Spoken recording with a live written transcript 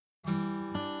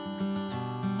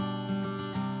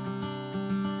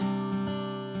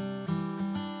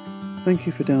Thank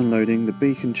you for downloading the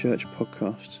Beacon Church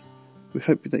podcast. We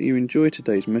hope that you enjoy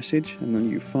today's message and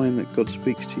that you find that God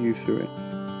speaks to you through it.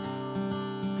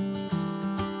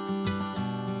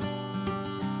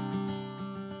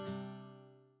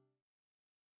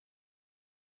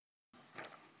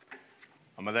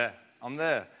 I'm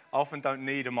there. I often don't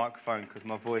need a microphone because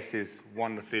my voice is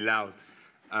wonderfully loud,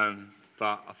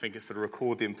 but I think it's for the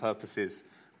recording purposes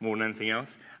more than anything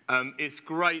else. It's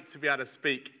great to be able to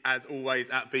speak, as always,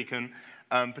 at Beacon,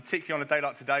 particularly on a day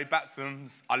like today.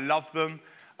 Baptisms, I love them.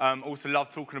 Also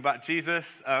love talking about Jesus.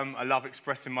 I love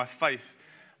expressing my faith.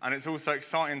 And it's also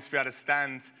exciting to be able to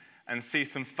stand and see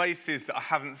some faces that I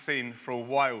haven't seen for a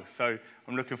while. So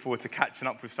I'm looking forward to catching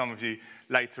up with some of you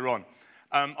later on.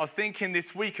 I was thinking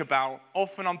this week about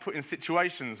often I'm put in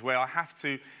situations where I have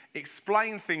to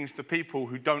explain things to people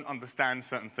who don't understand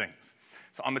certain things.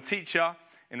 So I'm a teacher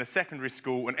in a secondary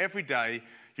school, and every day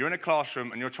you're in a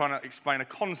classroom and you're trying to explain a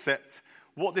concept,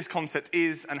 what this concept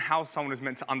is and how someone is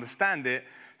meant to understand it,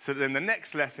 so that then the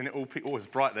next lesson, it's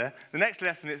bright there, the next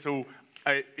lesson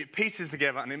it pieces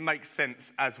together and it makes sense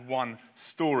as one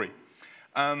story.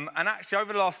 And actually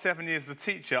over the last 7 years as a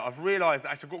teacher, I've realised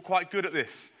that I've got quite good at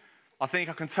this. I think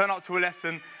I can turn up to a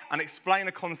lesson and explain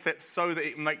a concept so that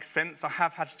it makes sense. I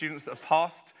have had students that have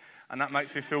passed, and that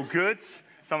makes me feel good.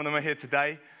 Some of them are here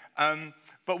today.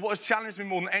 But what has challenged me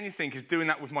more than anything is doing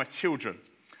that with my children.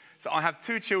 So I have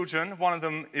two children. One of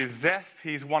them is Zeph.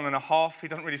 He's 1.5. He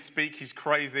doesn't really speak. He's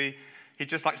crazy. He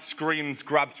just screams,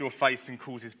 grabs your face and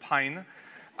causes pain.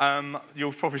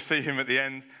 You'll probably see him at the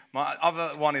end. My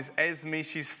other one is Esme.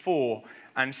 She's 4.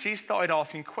 And she started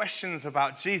asking questions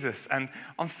about Jesus, and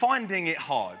I'm finding it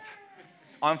hard.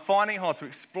 I'm finding it hard to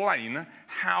explain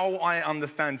how I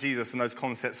understand Jesus and those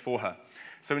concepts for her.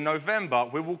 So in November,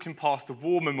 we're walking past the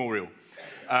War Memorial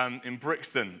in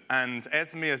Brixton, and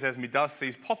Esme, as Esme does,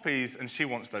 sees poppies, and she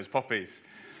wants those poppies.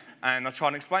 And I try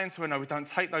and explain to her, no, we don't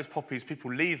take those poppies,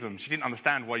 people leave them. She didn't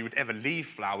understand why you would ever leave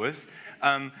flowers.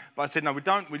 But I said, no, we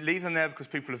don't. We leave them there because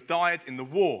people have died in the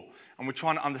war. And we're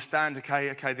trying to understand,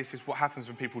 okay, this is what happens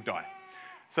when people die.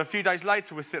 So a few days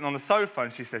later, we're sitting on the sofa,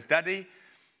 and she says, Daddy,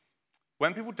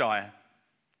 when people die,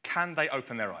 can they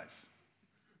open their eyes?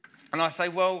 And I say,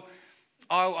 well,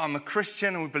 I'm a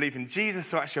Christian and we believe in Jesus,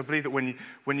 so actually I believe that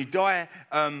when you die,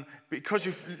 because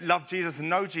you love Jesus and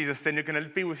know Jesus, then you're going to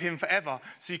be with him forever.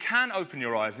 So you can open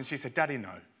your eyes. And she said, Daddy,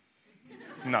 no.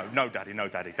 No, Daddy.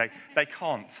 They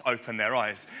can't open their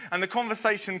eyes. And the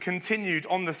conversation continued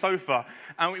on the sofa,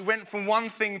 and we went from one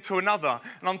thing to another.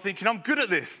 And I'm thinking, I'm good at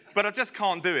this, but I just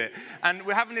can't do it. And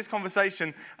we're having this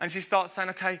conversation, and she starts saying,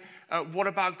 okay, what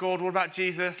about God? What about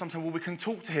Jesus? I'm saying, well, we can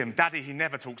talk to him. Daddy, he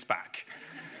never talks back.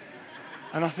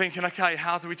 And I'm thinking, okay,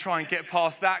 how do we try and get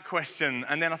past that question?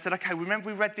 And then I said, okay, remember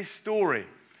we read this story.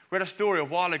 We read a story a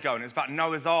while ago, and it was about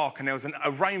Noah's Ark, and there was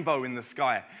a rainbow in the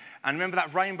sky. And remember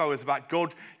that rainbow is about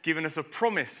God giving us a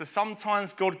promise. So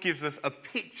sometimes God gives us a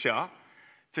picture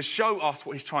to show us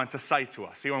what he's trying to say to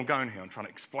us. See where I'm going here? I'm trying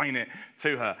to explain it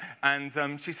to her.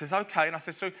 And she says, okay. And I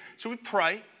said, so shall we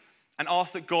pray and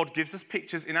ask that God gives us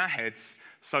pictures in our heads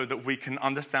so that we can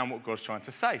understand what God's trying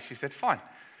to say? She said, fine.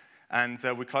 And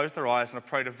we closed our eyes, and I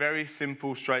prayed a very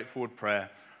simple, straightforward prayer.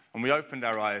 And we opened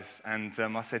our eyes, and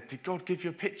I said, did God give you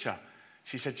a picture?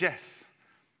 She said, yes.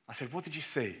 I said, what did you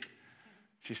see?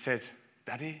 She said,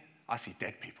 Daddy, I see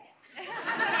dead people.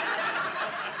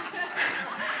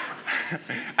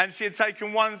 And she had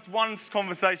taken one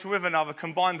conversation with another,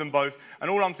 combined them both, and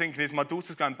all I'm thinking is my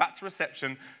daughter's going back to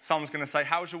reception, someone's going to say,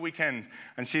 how was your weekend?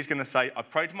 And she's going to say, I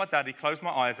prayed to my daddy, closed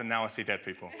my eyes, and now I see dead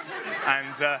people.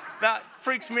 And that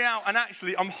freaks me out, and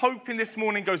actually I'm hoping this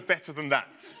morning goes better than that.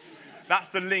 That's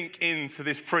the link into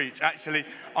this preach. Actually,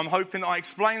 I'm hoping that I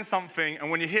explain something,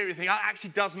 and when you hear it, you think, that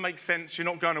actually does make sense. You're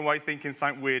not going away thinking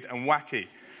something weird and wacky.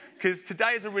 Because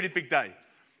today is a really big day.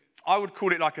 I would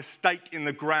call it like a stake in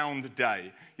the ground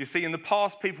day. You see, in the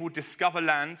past, people would discover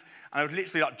land, and they would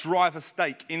literally drive a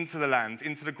stake into the land,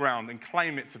 into the ground, and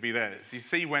claim it to be theirs. You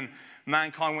see, when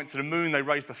mankind went to the moon, they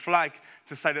raised a flag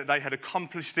to say that they had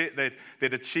accomplished it,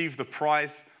 they'd achieved the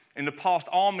prize. In the past,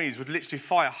 armies would literally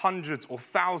fire hundreds or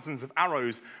thousands of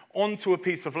arrows onto a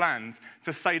piece of land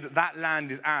to say that that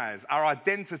land is ours. Our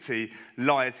identity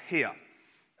lies here.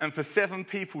 And for 7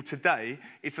 people today,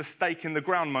 it's a stake in the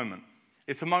ground moment.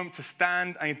 It's a moment to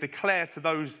stand and declare to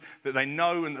those that they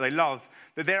know and that they love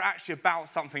that they're actually about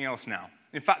something else now.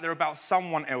 In fact, they're about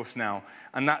someone else now,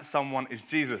 and that someone is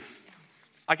Jesus.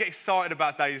 I get excited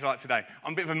about days like today.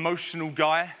 I'm a bit of an emotional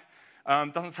guy.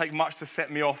 Doesn't take much to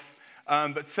set me off.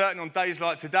 But certainly on days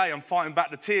like today, I'm fighting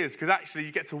back the tears because actually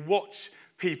you get to watch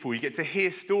people, you get to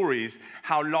hear stories,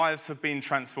 how lives have been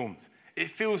transformed.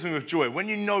 It fills me with joy. When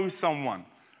you know someone,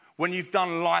 when you've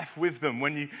done life with them,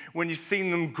 when you've seen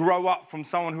them grow up from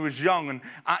someone who was young and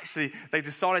actually they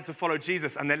decided to follow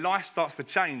Jesus and their life starts to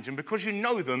change. And because you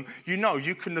know them, you know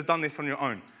you couldn't have done this on your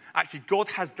own. Actually, God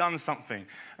has done something.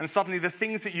 And suddenly the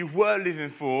things that you were living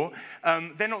for,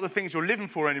 they're not the things you're living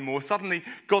for anymore. Suddenly,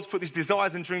 God's put these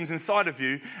desires and dreams inside of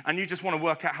you, and you just want to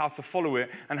work out how to follow it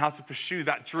and how to pursue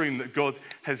that dream that God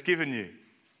has given you.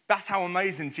 That's how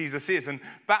amazing Jesus is. And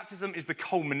baptism is the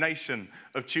culmination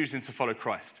of choosing to follow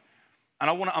Christ. And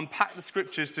I want to unpack the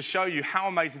scriptures to show you how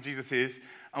amazing Jesus is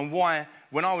and why,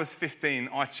 when I was 15,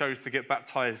 I chose to get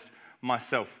baptized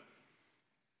myself.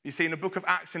 You see, in the book of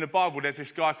Acts in the Bible, there's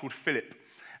this guy called Philip.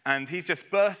 And he's just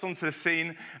burst onto the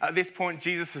scene. At this point,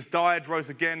 Jesus has died, rose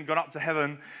again, gone up to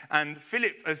heaven. And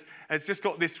Philip has just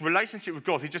got this relationship with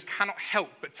God. He just cannot help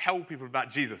but tell people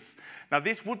about Jesus. Now,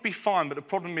 this would be fine, but the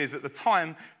problem is, at the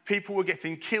time, people were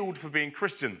getting killed for being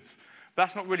Christians. But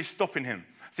that's not really stopping him.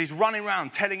 So he's running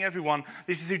around telling everyone,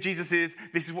 this is who Jesus is,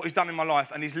 this is what he's done in my life,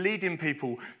 and he's leading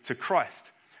people to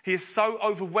Christ. He is so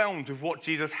overwhelmed with what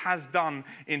Jesus has done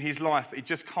in his life that he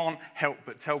just can't help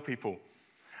but tell people.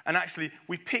 And actually,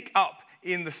 we pick up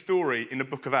in the story in the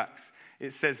book of Acts.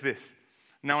 It says this: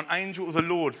 "Now an angel of the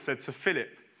Lord said to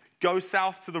Philip, 'Go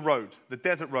south to the road, the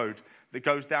desert road that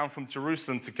goes down from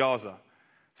Jerusalem to Gaza.'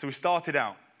 So he started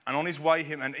out, and on his way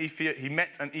he met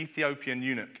an Ethiopian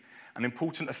eunuch, an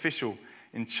important official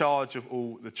in charge of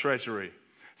all the treasury."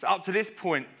 So up to this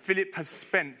point, Philip has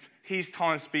spent his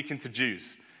time speaking to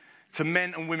Jews, to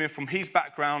men and women from his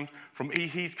background, from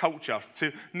his culture,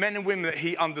 to men and women that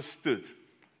he understood.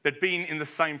 They'd been in the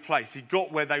same place. He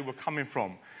got where they were coming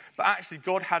from. But actually,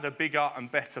 God had a bigger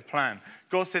and better plan.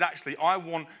 God said, actually, I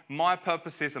want my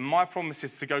purposes and my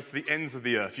promises to go to the ends of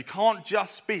the earth. You can't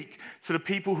just speak to the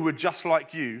people who are just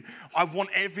like you. I want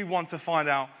everyone to find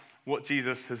out what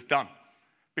Jesus has done.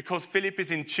 Because Philip is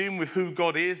in tune with who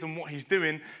God is and what he's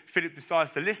doing, Philip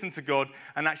decides to listen to God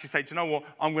and actually say, do you know what?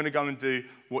 I'm going to go and do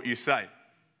what you say.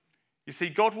 You see,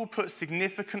 God will put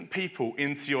significant people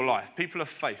into your life, people of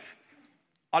faith.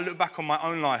 I look back on my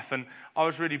own life and I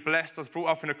was really blessed. I was brought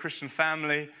up in a Christian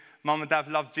family. Mum and dad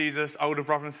loved Jesus. Older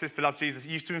brother and sister loved Jesus. It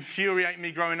used to infuriate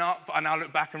me growing up, but I now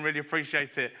look back and really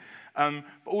appreciate it. But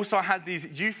also I had these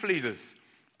youth leaders.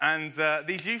 And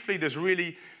these youth leaders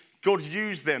really, God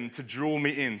used them to draw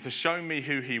me in, to show me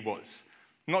who he was.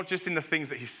 Not just in the things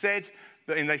that he said,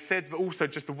 but also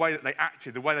just the way that they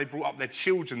acted, the way they brought up their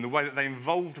children, the way that they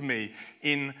involved me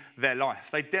in their life.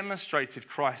 They demonstrated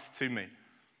Christ to me.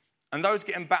 And those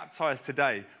getting baptized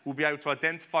today will be able to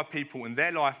identify people in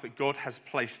their life that God has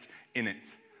placed in it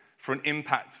for an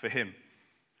impact for him.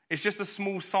 It's just a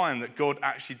small sign that God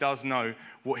actually does know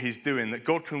what he's doing, that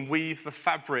God can weave the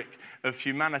fabric of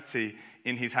humanity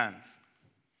in his hands.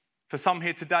 For some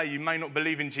here today, you may not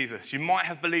believe in Jesus. You might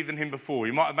have believed in him before.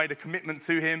 You might have made a commitment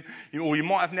to him, or you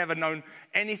might have never known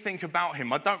anything about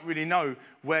him. I don't really know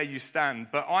where you stand,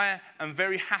 but I am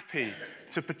very happy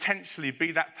to potentially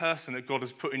be that person that God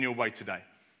has put in your way today.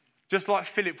 Just like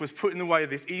Philip was put in the way of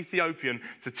this Ethiopian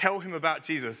to tell him about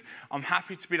Jesus, I'm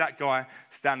happy to be that guy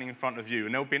standing in front of you.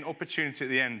 And there'll be an opportunity at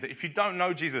the end that if you don't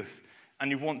know Jesus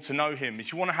and you want to know him,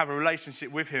 if you want to have a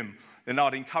relationship with him, then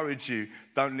I'd encourage you,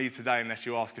 don't leave today unless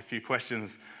you ask a few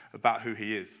questions about who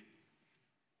he is.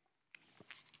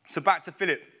 So back to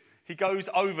Philip. He goes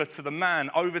over to the man,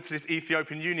 over to this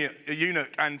Ethiopian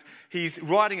eunuch, and he's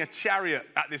riding a chariot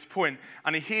at this point,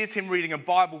 and he hears him reading a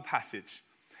Bible passage.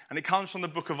 And it comes from the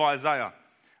book of Isaiah.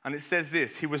 And it says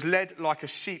this: "He was led like a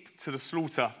sheep to the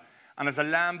slaughter, and as a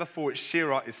lamb before its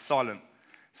shearer is silent.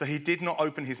 So he did not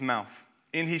open his mouth.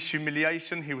 In his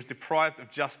humiliation he was deprived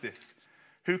of justice.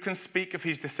 Who can speak of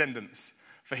his descendants?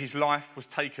 For his life was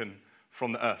taken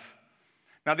from the earth."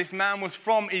 Now, this man was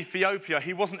from Ethiopia.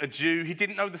 He wasn't a Jew. He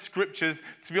didn't know the scriptures.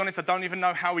 To be honest, I don't even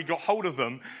know how he got hold of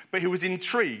them, but he was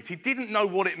intrigued. He didn't know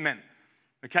what it meant.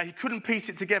 Okay, he couldn't piece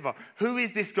it together. Who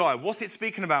is this guy? What's it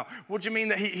speaking about? What do you mean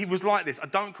that he was like this? I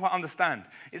don't quite understand.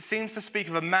 It seems to speak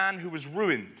of a man who was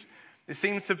ruined. It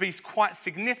seems to be quite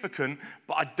significant,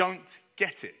 but I don't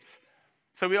get it.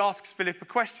 So he asks Philip a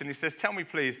question. He says, "Tell me,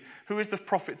 please, who is the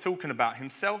prophet talking about,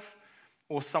 himself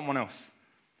or someone else?"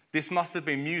 This must have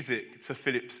been music to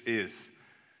Philip's ears.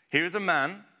 Here is a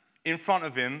man in front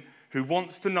of him who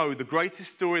wants to know the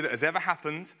greatest story that has ever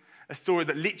happened, a story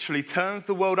that literally turns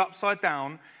the world upside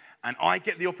down, and I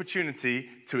get the opportunity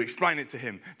to explain it to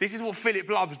him. This is what Philip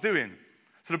loves doing.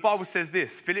 So the Bible says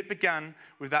this: Philip began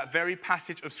with that very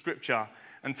passage of scripture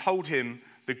and told him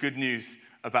the good news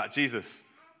about Jesus.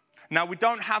 Now, we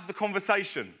don't have the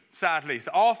conversation, sadly.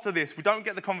 So after this, we don't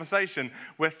get the conversation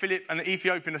where Philip and the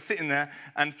Ethiopian are sitting there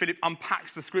and Philip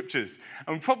unpacks the scriptures.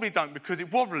 And we probably don't, because it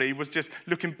probably was just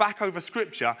looking back over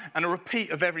scripture and a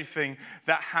repeat of everything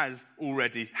that has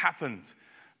already happened.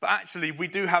 But actually, we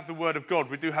do have the Word of God.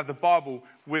 We do have the Bible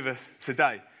with us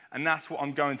today. And that's what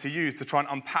I'm going to use to try and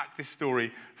unpack this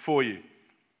story for you.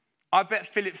 I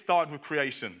bet Philip started with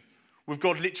creation, with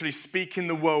God literally speaking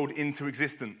the world into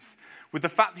existence, with the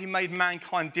fact that he made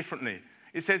mankind differently.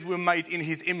 It says we're made in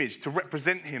his image, to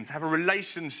represent him, to have a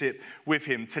relationship with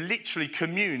him, to literally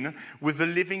commune with the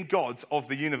living God of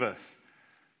the universe.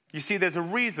 You see, there's a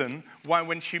reason why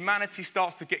when humanity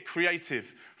starts to get creative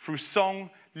through song,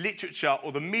 literature,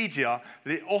 or the media,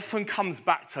 that it often comes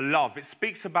back to love. It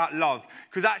speaks about love,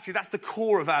 because actually that's the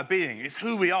core of our being. It's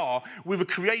who we are. We were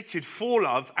created for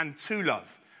love and to love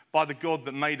by the God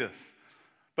that made us.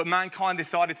 But mankind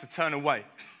decided to turn away,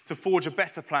 to forge a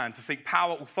better plan, to seek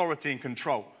power, authority, and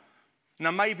control.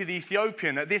 Now, maybe the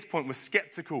Ethiopian at this point was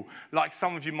skeptical, like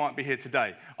some of you might be here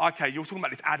today. Okay, you're talking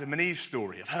about this Adam and Eve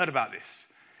story. I've heard about this.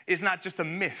 Isn't that just a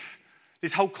myth?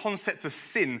 This whole concept of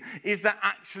sin, is that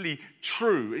actually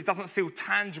true? It doesn't feel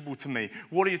tangible to me.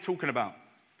 What are you talking about?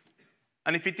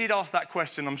 And if he did ask that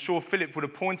question, I'm sure Philip would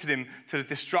have pointed him to the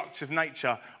destructive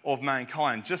nature of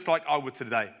mankind, just like I would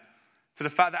today. To the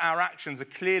fact that our actions are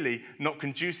clearly not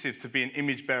conducive to being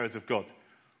image bearers of God.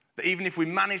 That even if we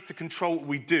manage to control what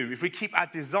we do, if we keep our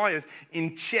desires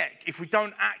in check, if we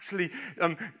don't actually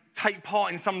take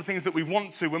part in some of the things that we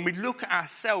want to, when we look at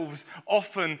ourselves,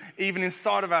 often even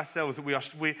inside of ourselves, that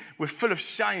we're full of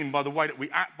shame by the way that we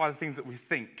act, by the things that we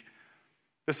think.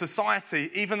 The society,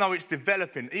 even though it's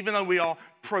developing, even though we are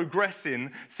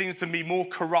progressing, seems to be more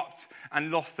corrupt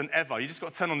and lost than ever. You just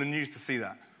got to turn on the news to see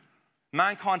that.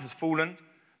 Mankind has fallen.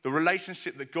 The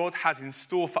relationship that God has in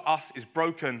store for us is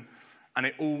broken, and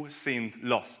it all seemed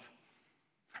lost.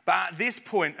 But at this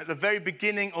point, at the very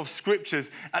beginning of scriptures,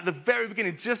 at the very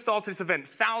beginning, just after this event,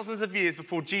 thousands of years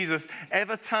before Jesus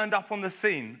ever turned up on the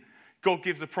scene, God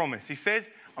gives a promise. He says,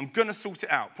 I'm going to sort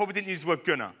it out. Probably didn't use the word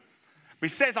gonna. But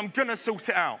he says, I'm going to sort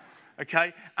it out.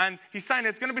 Okay? And he's saying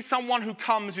there's going to be someone who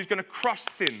comes who's going to crush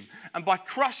sin. And by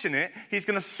crushing it, he's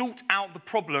going to sort out the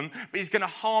problem, but he's going to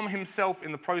harm himself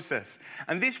in the process.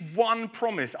 And this one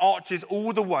promise arches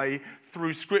all the way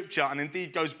through Scripture and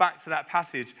indeed goes back to that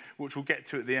passage, which we'll get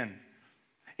to at the end.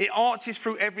 It arches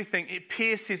through everything. It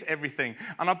pierces everything.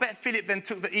 And I bet Philip then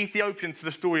took the Ethiopian to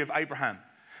the story of Abraham.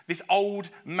 This old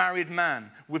married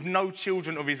man with no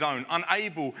children of his own,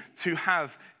 unable to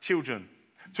have children.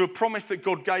 To a promise that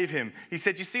God gave him. He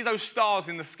said, you see those stars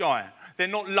in the sky? They're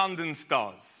not London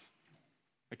stars.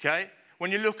 Okay?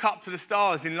 When you look up to the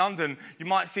stars in London, you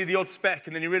might see the odd speck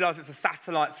and then you realise it's a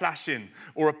satellite flashing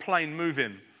or a plane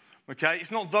moving. Okay?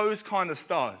 It's not those kind of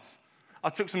stars. I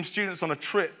took some students on a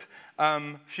trip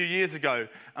a few years ago,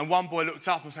 and one boy looked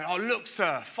up and said, oh, look,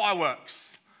 sir, fireworks.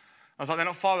 I was like, they're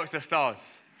not fireworks, they're stars.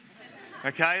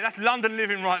 Okay, that's London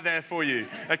living right there for you.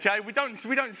 Okay, we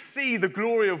don't see the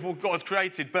glory of what God's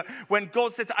created, but when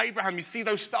God said to Abraham, you see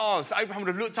those stars, Abraham would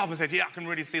have looked up and said, yeah, I can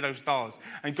really see those stars.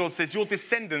 And God says, your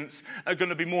descendants are going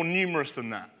to be more numerous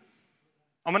than that.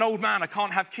 I'm an old man, I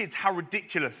can't have kids, how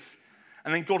ridiculous.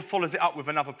 And then God follows it up with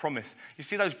another promise. You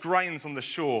see those grains on the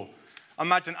shore?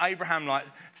 Imagine Abraham like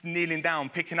kneeling down,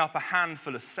 picking up a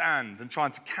handful of sand and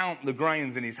trying to count the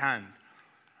grains in his hand.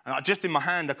 And just in my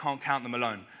hand, I can't count them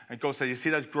alone. And God says, you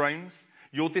see those grains?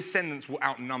 Your descendants will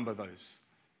outnumber those.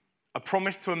 A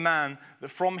promise to a man that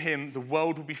from him, the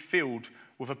world will be filled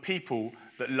with a people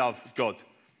that love God.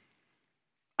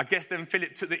 I guess then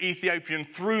Philip took the Ethiopian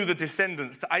through the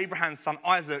descendants to Abraham's son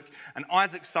Isaac and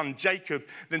Isaac's son Jacob,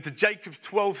 then to Jacob's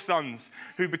 12 sons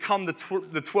who become the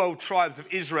 12 tribes of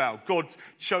Israel, God's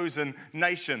chosen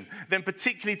nation. Then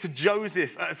particularly to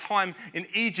Joseph at a time in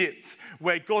Egypt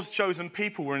where God's chosen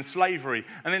people were in slavery.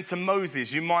 And then to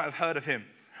Moses, you might have heard of him.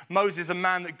 Moses, a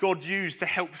man that God used to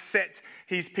help set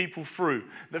his people through.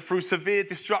 That through severe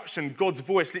destruction, God's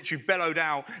voice literally bellowed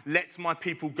out, let my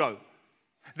people go.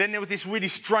 Then there was this really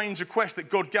strange request that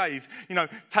God gave. You know,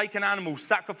 take an animal,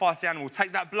 sacrifice the animal,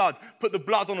 take that blood, put the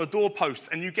blood on a doorpost,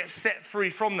 and you get set free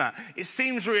from that. It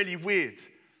seems really weird.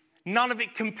 None of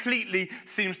it completely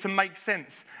seems to make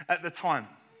sense at the time.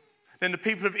 Then the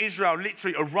people of Israel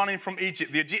literally are running from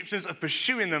Egypt. The Egyptians are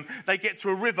pursuing them. They get to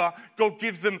a river. God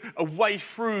gives them a way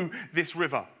through this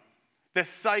river. They're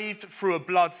saved through a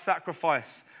blood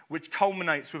sacrifice, which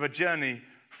culminates with a journey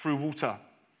through water.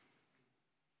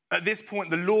 At this point,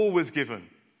 the law was given.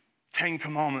 10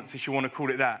 commandments, if you want to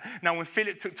call it that. Now, when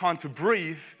Philip took time to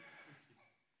breathe,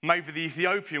 maybe the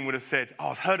Ethiopian would have said, oh,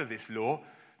 I've heard of this law.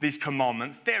 these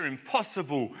commandments. They're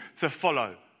impossible to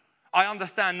follow. I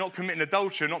understand not committing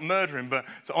adultery, not murdering, but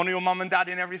to honour your mum and dad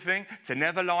in everything, to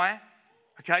never lie.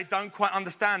 Okay, don't quite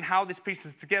understand how this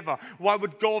pieces together. Why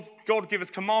would God give us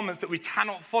commandments that we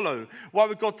cannot follow? Why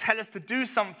would God tell us to do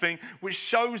something which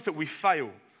shows that we fail?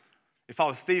 If I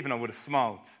was Stephen, I would have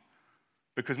smiled,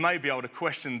 because maybe I would have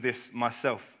questioned this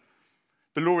myself.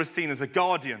 The law is seen as a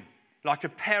guardian, like a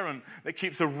parent that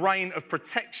keeps a reign of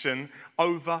protection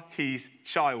over his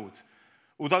child.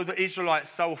 Although the Israelites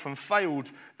so often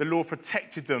failed, the law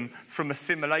protected them from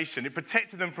assimilation. It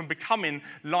protected them from becoming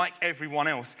like everyone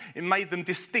else. It made them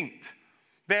distinct.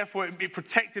 Therefore, it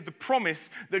protected the promise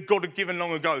that God had given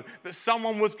long ago, that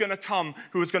someone was going to come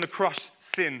who was going to crush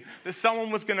sin, that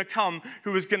someone was going to come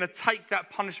who was going to take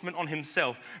that punishment on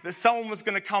himself, that someone was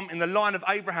going to come in the line of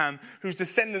Abraham whose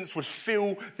descendants would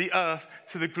fill the earth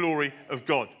to the glory of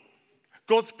God.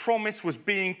 God's promise was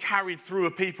being carried through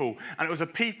a people, and it was a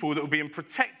people that were being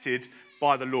protected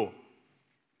by the law.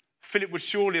 Philip would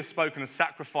surely have spoken of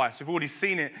sacrifice. We've already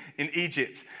seen it in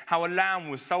Egypt, how a lamb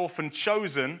was so often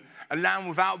chosen, a lamb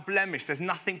without blemish, there's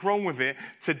nothing wrong with it,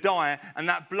 to die, and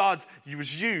that blood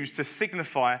was used to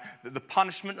signify that the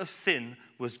punishment of sin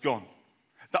was gone.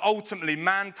 That ultimately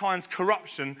mankind's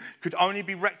corruption could only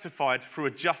be rectified through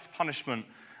a just punishment,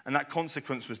 and that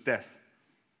consequence was death.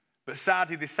 But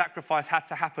sadly, this sacrifice had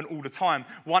to happen all the time.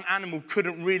 One animal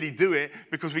couldn't really do it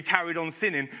because we carried on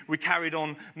sinning. We carried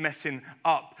on messing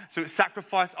up. So it's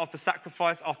sacrifice after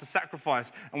sacrifice after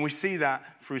sacrifice. And we see that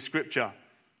through Scripture.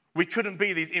 We couldn't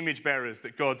be these image bearers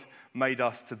that God made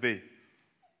us to be.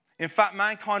 In fact,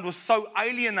 mankind was so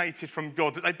alienated from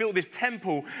God that they built this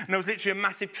temple, and there was literally a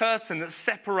massive curtain that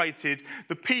separated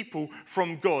the people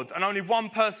from God. And only one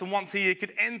person once a year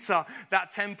could enter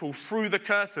that temple through the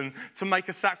curtain to make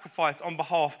a sacrifice on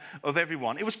behalf of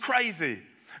everyone. It was crazy.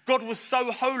 God was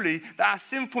so holy that our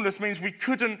sinfulness means we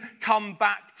couldn't come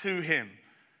back to him.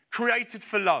 Created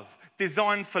for love,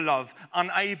 designed for love,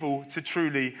 unable to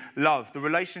truly love. The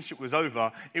relationship was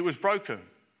over. It was broken.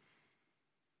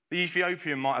 The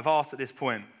Ethiopian might have asked at this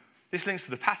point, this links to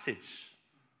the passage.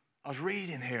 I was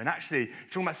reading here, and actually,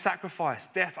 talking about sacrifice,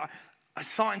 death, I'm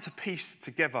starting to piece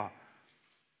together.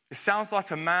 It sounds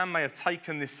like a man may have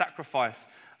taken this sacrifice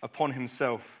upon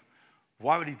himself.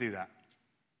 Why would he do that?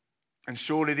 And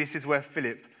surely this is where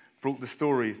Philip brought the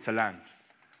story to land.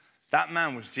 That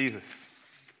man was Jesus.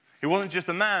 He wasn't just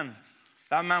a man.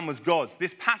 That man was God.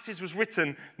 This passage was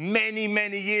written many,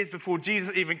 many years before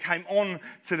Jesus even came on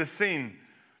to the scene.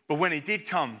 But when he did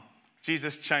come,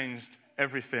 Jesus changed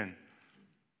everything.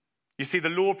 You see, the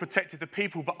law protected the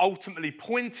people, but ultimately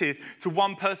pointed to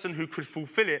one person who could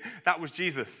fulfill it. That was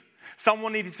Jesus.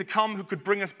 Someone needed to come who could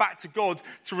bring us back to God,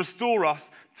 to restore us,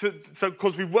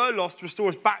 because we were lost, to restore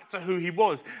us back to who he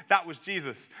was. That was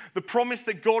Jesus. The promise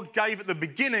that God gave at the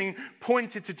beginning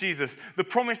pointed to Jesus. The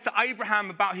promise to Abraham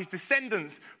about his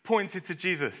descendants pointed to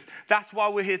Jesus. That's why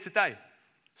we're here today.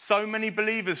 So many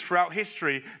believers throughout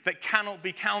history that cannot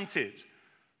be counted.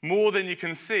 More than you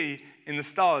can see in the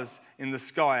stars in the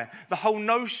sky. The whole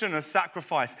notion of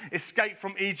sacrifice, escape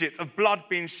from Egypt, of blood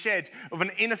being shed, of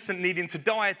an innocent needing to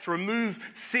die to remove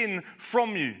sin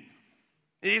from you.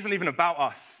 It isn't even about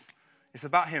us. It's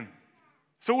about him.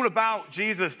 It's all about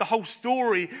Jesus. The whole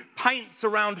story paints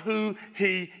around who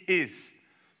he is.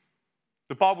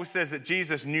 The Bible says that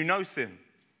Jesus knew no sin,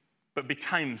 but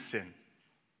became sin.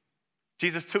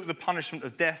 Jesus took the punishment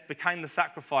of death, became the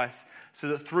sacrifice, so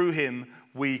that through him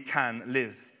we can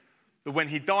live. But when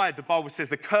he died, the Bible says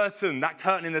that curtain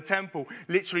in the temple,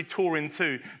 literally tore in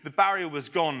two. The barrier was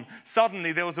gone.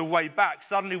 Suddenly there was a way back.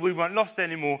 Suddenly we weren't lost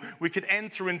anymore. We could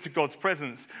enter into God's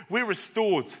presence. We're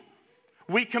restored.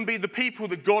 We can be the people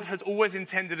that God has always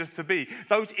intended us to be.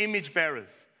 Those image bearers.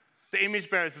 The image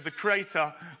bearers of the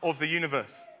creator of the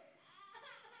universe.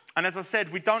 And as I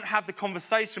said, we don't have the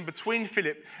conversation between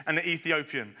Philip and the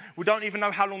Ethiopian. We don't even know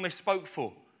how long they spoke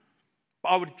for. But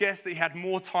I would guess that he had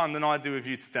more time than I do with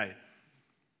you today.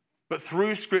 But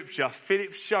through Scripture,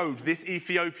 Philip showed this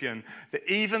Ethiopian that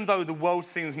even though the world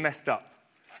seems messed up,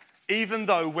 even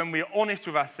though when we are honest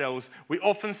with ourselves, we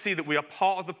often see that we are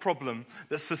part of the problem,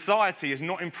 that society is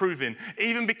not improving,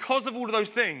 even because of all of those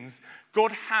things,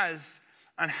 God has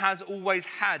and has always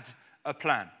had a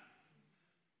plan.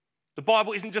 The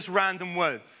Bible isn't just random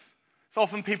words. So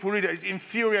often people read it, it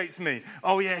infuriates me.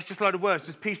 Oh yeah, it's just a load of words,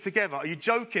 just pieced together. Are you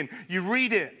joking? You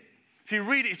read it. If you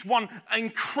read it, it's one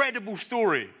incredible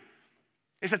story.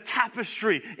 It's a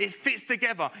tapestry. It fits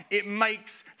together. It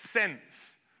makes sense.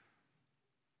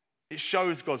 It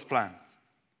shows God's plan.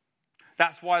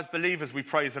 That's why as believers we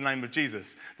praise the name of Jesus.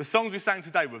 The songs we sang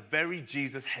today were very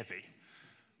Jesus heavy.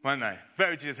 weren't they?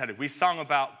 Very Jesus-headed. We sung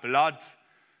about blood,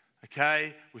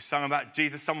 okay? We sung about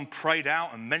Jesus. Someone prayed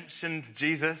out and mentioned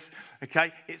Jesus,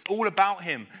 okay? It's all about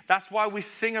him. That's why we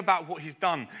sing about what he's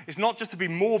done. It's not just to be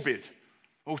morbid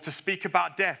or to speak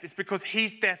about death. It's because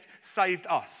his death saved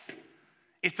us.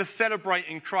 It's to celebrate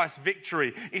in Christ's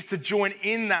victory. It's to join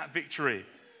in that victory.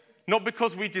 Not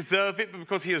because we deserve it, but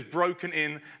because he has broken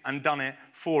in and done it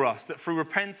for us. That through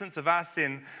repentance of our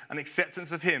sin and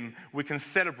acceptance of him, we can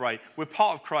celebrate. We're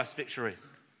part of Christ's victory.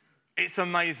 It's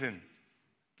amazing.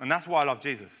 And that's why I love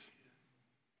Jesus.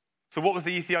 So what was the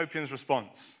Ethiopian's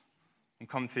response? I'm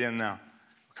coming to the end now.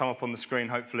 It'll come up on the screen,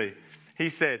 hopefully.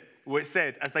 It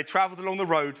said, as they traveled along the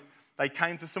road, they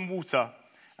came to some water,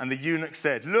 and the eunuch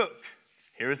said, "Look,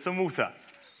 here is some water.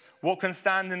 What can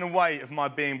stand in the way of my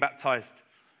being baptized?"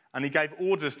 And he gave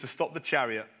orders to stop the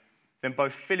chariot. Then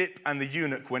both Philip and the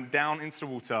eunuch went down into the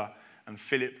water, and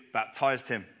Philip baptized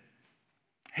him.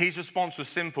 His response was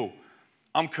simple: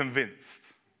 "I'm convinced.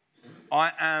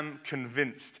 I am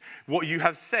convinced. What you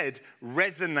have said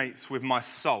resonates with my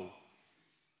soul.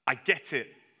 I get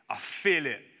it. I feel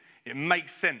it. It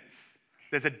makes sense.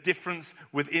 There's a difference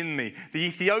within me." The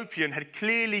Ethiopian had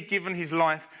clearly given his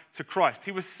life to Christ.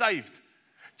 He was saved.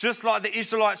 Just like the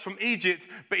Israelites from Egypt,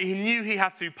 but he knew he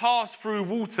had to pass through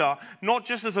water, not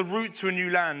just as a route to a new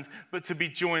land, but to be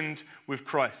joined with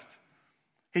Christ.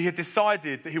 He had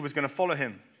decided that he was going to follow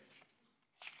him.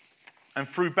 And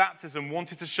through baptism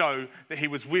wanted to show that he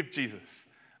was with Jesus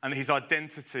and that his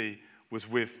identity was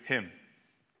with him.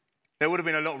 There would have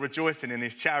been a lot of rejoicing in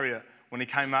his chariot when he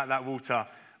came out of that water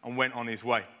and went on his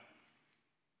way.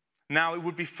 Now, it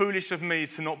would be foolish of me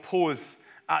to not pause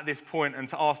at this point and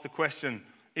to ask the question,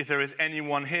 if there is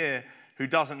anyone here who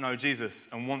doesn't know Jesus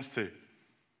and wants to.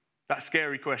 That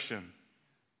scary question.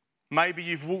 Maybe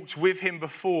you've walked with him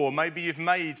before. Maybe you've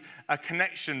made a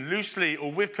connection loosely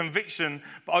or with conviction,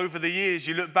 but over the years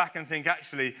you look back and think,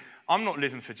 actually, I'm not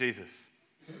living for Jesus.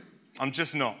 I'm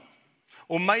just not.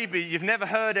 Or maybe you've never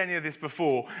heard any of this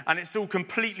before and it's all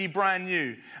completely brand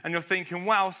new and you're thinking,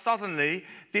 wow, suddenly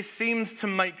this seems to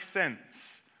make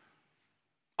sense.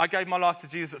 I gave my life to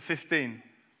Jesus at 15.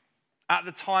 At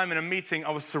the time in a meeting,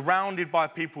 I was surrounded by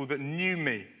people that knew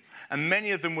me. And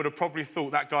many of them would have probably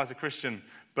thought, that guy's a Christian.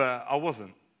 But I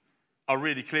wasn't. I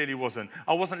really clearly wasn't.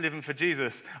 I wasn't living for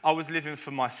Jesus. I was living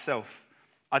for myself.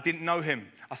 I didn't know him.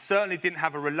 I certainly didn't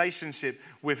have a relationship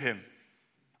with him.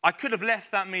 I could have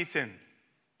left that meeting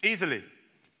easily.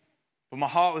 But my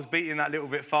heart was beating that little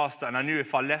bit faster. And I knew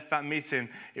if I left that meeting,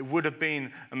 it would have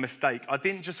been a mistake. I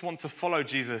didn't just want to follow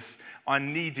Jesus. I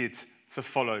needed to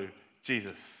follow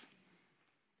Jesus.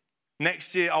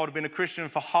 Next year, I would have been a Christian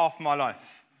for half my life.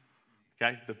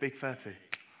 Okay, the big 30.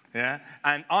 Yeah,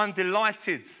 and I'm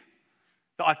delighted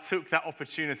that I took that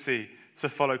opportunity to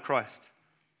follow Christ.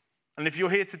 And if you're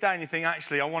here today and you think,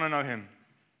 actually, I want to know him.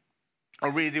 I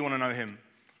really do want to know him.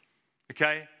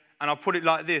 Okay, and I'll put it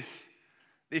like this.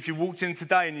 If you walked in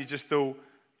today and you just thought,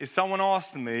 if someone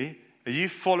asked me, are you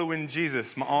following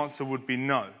Jesus? My answer would be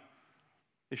no.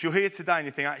 If you're here today and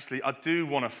you think, actually, I do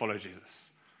want to follow Jesus.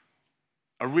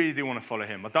 I really do want to follow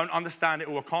him. I don't understand it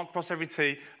all. I can't cross every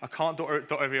T. I can't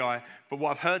dot every I. But what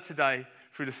I've heard today,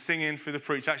 through the singing, through the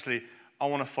preach, actually, I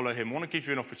want to follow him. I want to give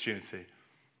you an opportunity.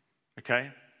 Okay?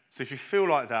 So if you feel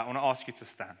like that, I want to ask you to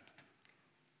stand.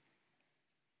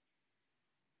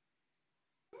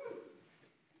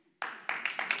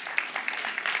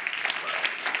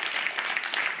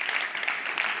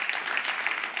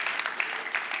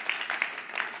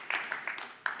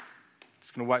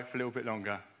 Just going to wait for a little bit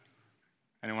longer.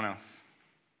 Anyone else?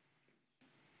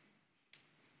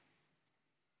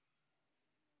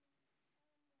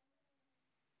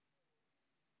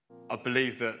 I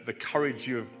believe that the courage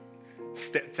you have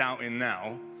stepped out in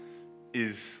now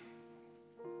is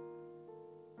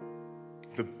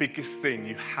the biggest thing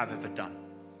you have ever done.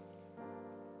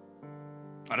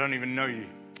 I don't even know you.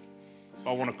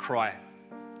 I want to cry.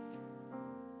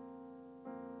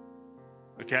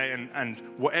 Okay, and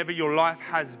whatever your life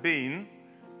has been,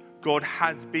 God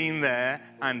has been there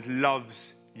and loves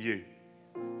you.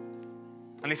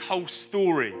 And this whole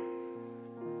story,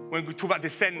 when we talk about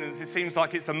descendants, it seems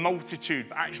like it's a multitude,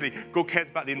 but actually God cares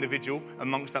about the individual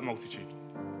amongst that multitude.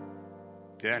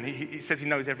 Yeah, and he says he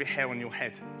knows every hair on your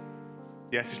head.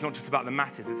 Yes, it's not just about the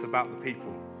masses, it's about the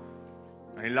people.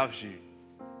 And he loves you.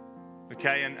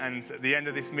 Okay, and at the end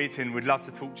of this meeting, we'd love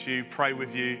to talk to you, pray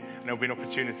with you, and there'll be an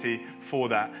opportunity for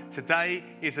that. Today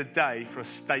is a day for a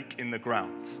stake in the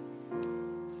ground.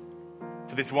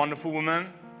 For this wonderful woman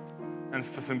and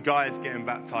for some guys getting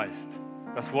baptized.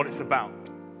 That's what it's about.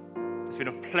 It's been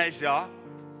a pleasure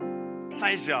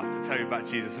pleasure to tell you about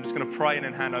Jesus. I'm just going to pray and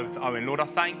then hand over to Owen. Lord, I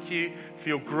thank you for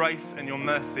your grace and your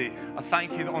mercy. I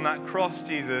thank you that on that cross,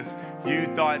 Jesus, you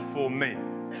died for me.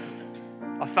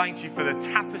 I thank you for the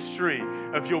tapestry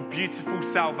of your beautiful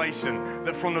salvation,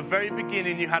 that from the very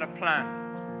beginning you had a plan.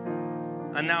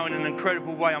 And now in an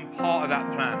incredible way, I'm part of that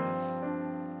plan.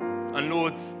 And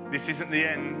Lord, this isn't the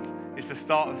end, it's the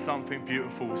start of something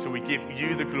beautiful. So we give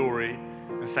you the glory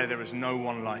and say there is no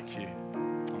one like you.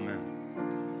 Amen.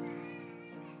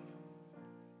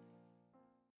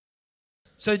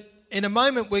 So in a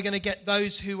moment, we're going to get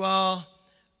those who are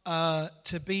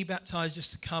to be baptized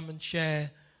just to come and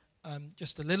share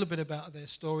just a little bit about their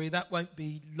story. That won't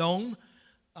be long.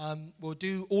 We'll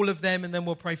do all of them and then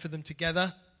we'll pray for them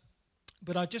together.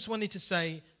 But I just wanted to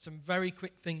say some very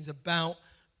quick things about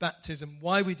baptism,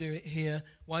 why we do it here,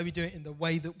 why we do it in the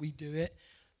way that we do it,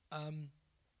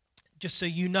 just so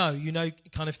you know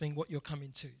kind of thing what you're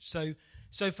coming to. So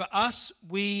for us,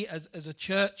 we as a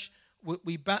church,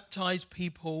 we baptize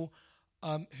people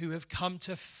who have come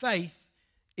to faith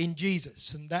in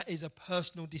Jesus, and that is a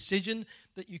personal decision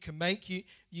that you can make.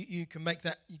 You can make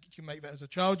that. You can make that as a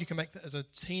child. You can make that as a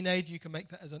teenager. You can make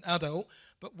that as an adult.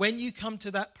 But when you come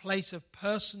to that place of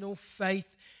personal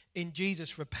faith in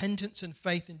Jesus, repentance and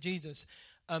faith in Jesus,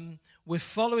 we're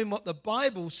following what the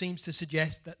Bible seems to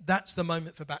suggest, that that's the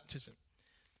moment for baptism.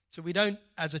 So we don't,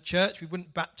 as a church, we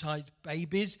wouldn't baptize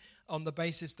babies on the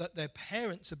basis that their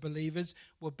parents are believers.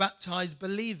 We'll baptize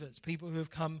believers, people who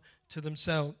have come to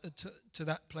themselves, to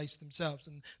that place themselves,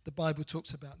 and the Bible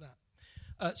talks about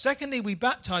that. Secondly, we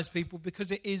baptize people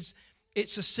because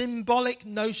it's a symbolic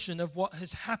notion of what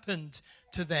has happened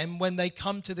to them when they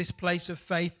come to this place of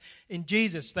faith in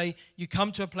Jesus. You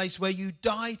come to a place where you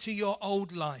die to your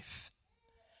old life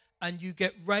and you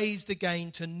get raised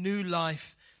again to new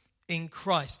life in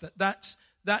Christ.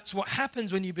 That's what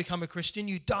happens when you become a Christian.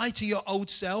 You die to your old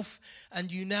self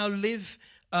and you now live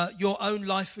your own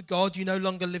life for God. You no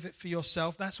longer live it for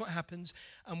yourself. That's what happens.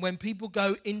 And when people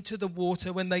go into the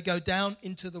water, when they go down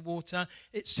into the water,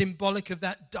 it's symbolic of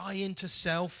that dying to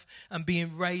self and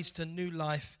being raised to new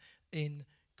life in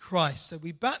Christ. So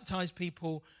we baptize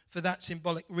people for that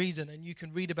symbolic reason, and you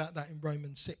can read about that in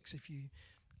Romans 6 if you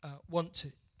want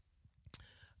to.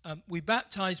 We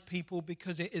baptize people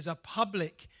because it is a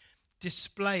public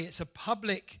display. It's a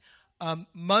public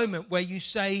moment where you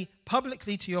say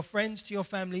publicly to your friends, to your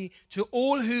family, to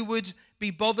all who would be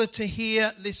bothered to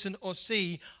hear, listen, or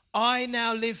see, I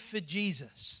now live for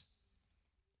Jesus.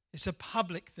 It's a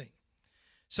public thing.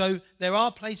 So there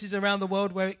are places around the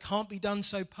world where it can't be done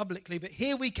so publicly, but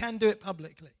here we can do it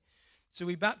publicly. So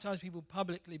we baptize people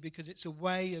publicly because it's a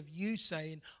way of you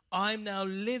saying, I'm now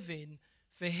living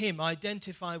for him,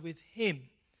 identify with him.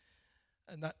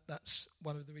 And that's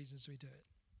one of the reasons we do it.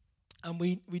 And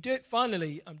we do it,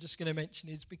 finally, I'm just going to mention,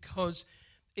 is because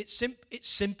it's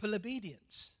simple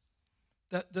obedience.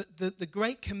 The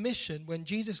Great Commission, when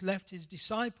Jesus left his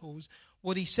disciples,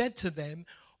 what he said to them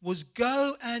was,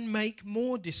 go and make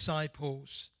more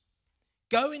disciples.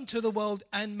 Go into the world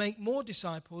and make more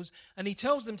disciples. And he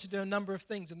tells them to do a number of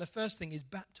things. And the first thing is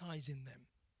baptizing them.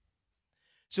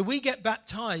 So we get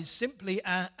baptized simply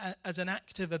as an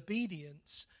act of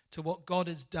obedience to what God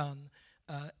has done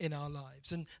in our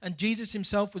lives. And Jesus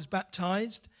himself was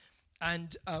baptized.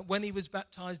 And when he was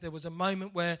baptized, there was a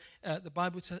moment where the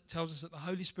Bible tells us that the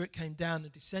Holy Spirit came down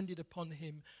and descended upon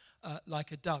him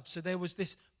like a dove. So there was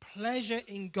this pleasure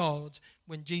in God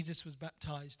when Jesus was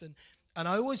baptized. And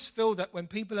I always feel that when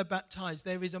people are baptized,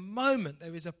 there is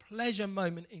a pleasure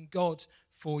moment in God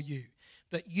for you.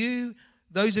 That you,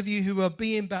 those of you who are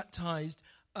being baptized,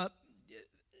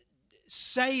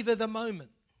 savor the moment.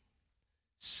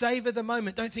 Savor the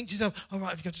moment. Don't think to yourself, all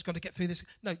right, I've just got to get through this.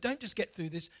 No, don't just get through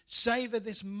this. Savor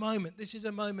this moment. This is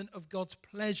a moment of God's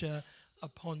pleasure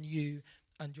upon you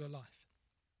and your life.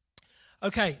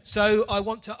 Okay, so I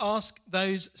want to ask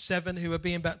those 7 who are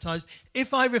being baptized,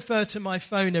 if I refer to my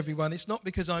phone, everyone, it's not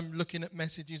because I'm looking at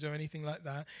messages or anything like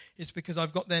that. It's because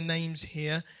I've got their names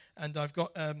here and I've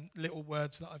got little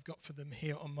words that I've got for them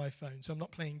here on my phone. So I'm not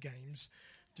playing games,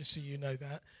 just so you know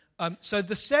that. So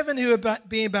the 7 who are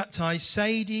being baptized,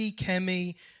 Sadie,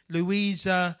 Kemi,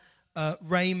 Louisa,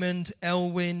 Raymond,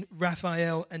 Elwin,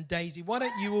 Raphael, and Daisy, why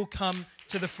don't you all come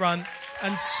to the front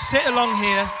and sit along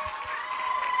here?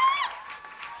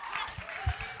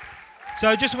 So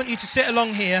I just want you to sit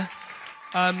along here.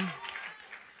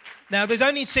 Now, there's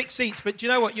only 6 seats, but do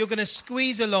you know what? You're going to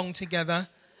squeeze along together.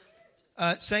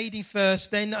 Sadie first,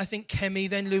 then I think Kemi,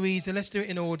 then Louisa. Let's do it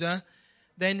in order.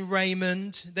 Then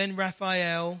Raymond, then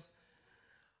Raphael.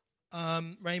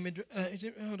 Raymond,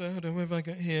 hold on, where have I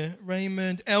got here?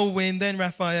 Raymond, Elwin, then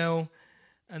Raphael,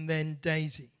 and then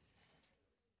Daisy.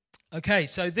 Okay,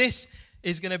 so this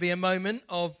is going to be a moment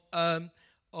of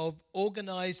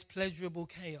organised, pleasurable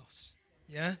chaos,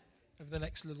 yeah, over the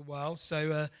next little while.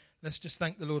 So let's just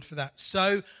thank the Lord for that.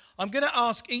 So I'm going to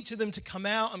ask each of them to come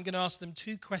out. I'm going to ask them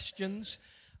 2 questions.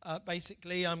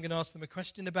 Basically, I'm going to ask them a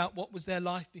question about what was their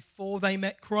life before they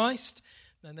met Christ.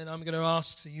 And then I'm going to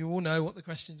ask, so you all know what the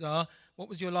questions are, what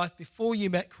was your life before you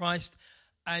met Christ?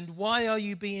 And why are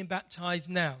you being baptized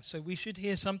now? So we should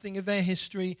hear something of their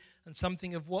history and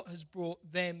something of what has brought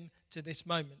them to this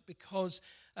moment. Because,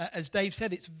 as Dave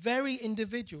said, it's very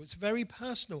individual. It's very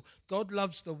personal. God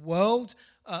loves the world,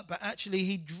 but actually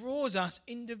he draws us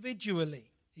individually.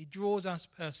 He draws us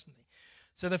personally.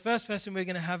 So the first person we're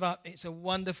going to have up, it's a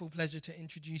wonderful pleasure to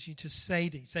introduce you to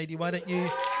Sadie. Sadie, why don't you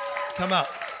come up?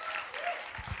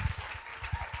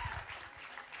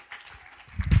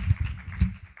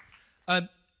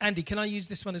 Andy, can I use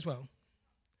this one as well?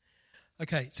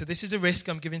 Okay, so this is a risk.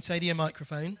 I'm giving Sadie a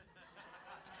microphone.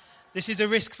 This is a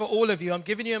risk for all of you. I'm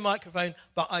giving you a microphone,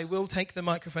 but I will take the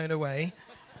microphone away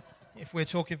if we're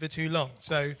talking for too long.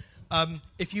 So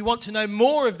if you want to know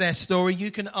more of their story, you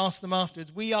can ask them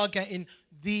afterwards. We are getting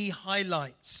the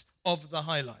highlights of the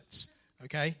highlights,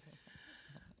 okay?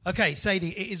 Okay, Sadie,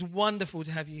 it is wonderful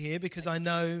to have you here because I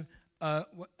know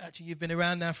actually you've been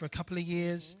around now for a couple of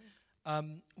years.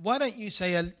 Why don't you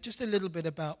say just a little bit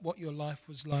about what your life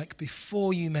was like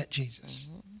before you met Jesus?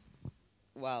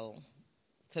 Well,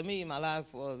 to me, my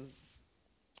life was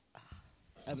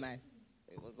a mess.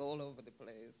 It was all over the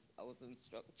place. I wasn't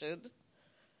structured.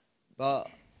 But,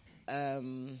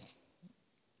 and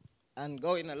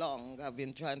going along, I've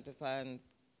been trying to find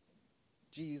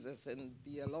Jesus and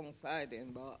be alongside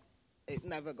him, but it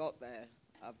never got there.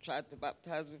 I've tried to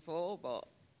baptize before, but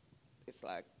it's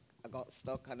like I got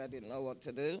stuck and I didn't know what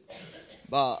to do.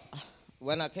 But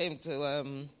when I came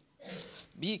to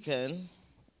Beacon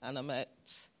and I met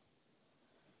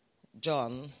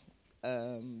John,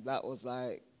 that was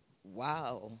like,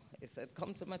 wow. He said,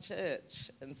 come to my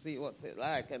church and see what's it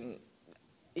like. And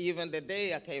even the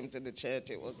day I came to the church,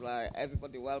 it was like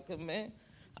everybody welcomed me.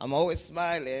 I'm always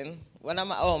smiling. When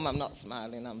I'm at home, I'm not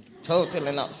smiling. I'm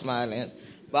totally not smiling.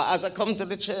 But as I come to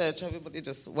the church, everybody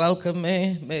just welcomed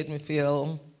me, made me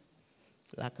feel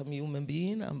like I'm a human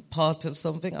being. I'm part of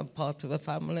something. I'm part of a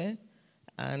family.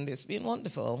 And it's been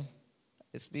wonderful.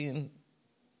 It's been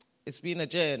a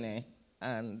journey,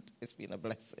 and it's been a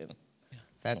blessing. Yeah.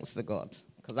 Thanks to God.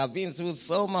 Because I've been through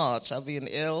so much. I've been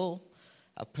ill.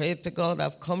 I prayed to God.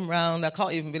 I've come round. I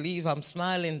can't even believe I'm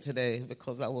smiling today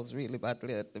because I was really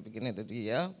badly at the beginning of the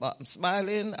year. But I'm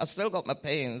smiling. I've still got my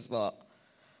pains, but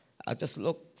I just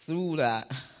look through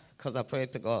that because I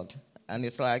prayed to God. And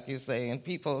it's like you're saying,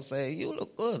 people say, you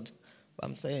look good. But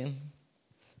I'm saying,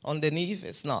 underneath,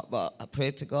 it's not. But I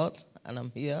prayed to God, and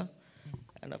I'm here.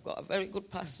 And I've got a very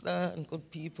good pastor and good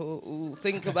people who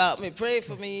think about me, pray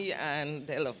for me, and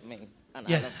they love me. And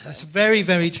yeah, I love them. That's very,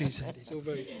 very true, Sandy. It's all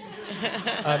very true.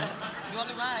 You want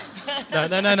to buy?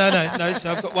 No. So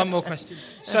I've got one more question.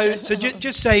 So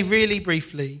just say really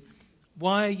briefly,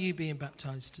 why are you being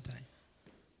baptized today?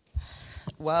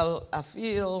 Well, I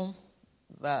feel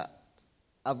that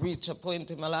I've reached a point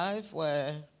in my life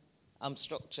where I'm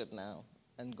structured now.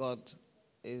 And I've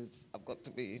got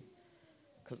to be,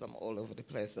 because I'm all over the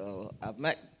place. So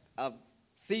I've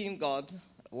seen God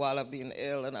while I've been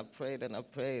ill, and I've prayed,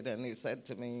 and he said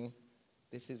to me,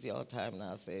 this is your time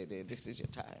now, Sadie. This is your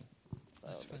time. So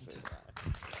that's fantastic.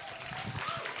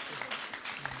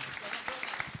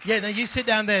 Yeah, now you sit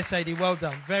down there, Sadie. Well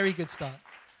done. Very good start.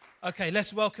 Okay,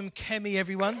 let's welcome Kemi,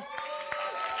 everyone.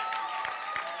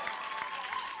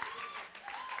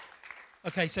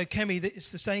 Okay, so Kemi,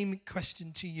 it's the same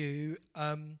question to you.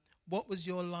 What was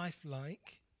your life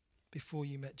like before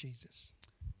you met Jesus?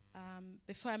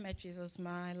 Before I met Jesus,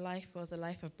 my life was a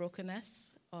life of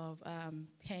brokenness, of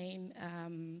pain.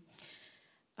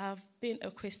 I've been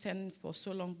a Christian for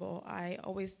so long, but I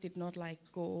always did not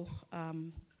go.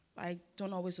 I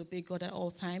don't always obey God at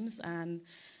all times, and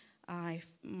I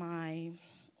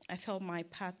felt my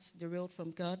paths derailed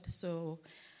from God. So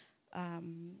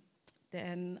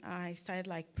then I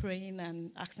started praying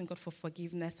and asking God for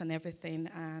forgiveness and everything,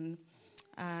 and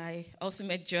I also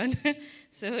met John,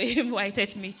 so he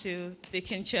invited me to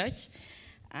Beacon Church.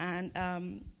 And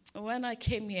when I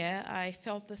came here, I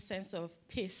felt the sense of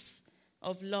peace,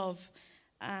 of love.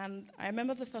 And I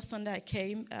remember the first Sunday I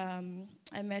came,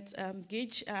 I met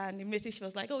Gage, and immediately she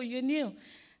was like, oh, you're new.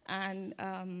 And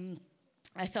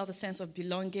I felt a sense of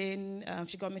belonging.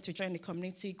 She got me to join the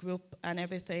community group and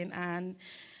everything. And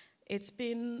it's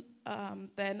been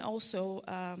then also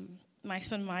my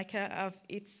son Micah,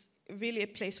 really a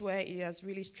place where he has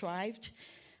really thrived.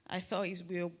 I felt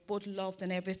we were both loved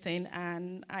and everything,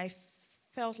 and I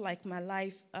felt like my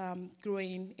life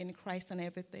growing in Christ and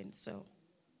everything. So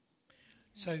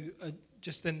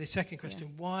just then the second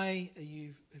question, why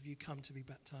have you come to be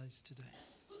baptized today?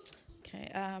 Okay,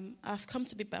 I've come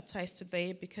to be baptized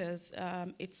today because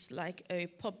it's like a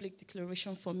public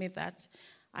declaration for me that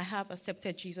I have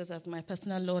accepted Jesus as my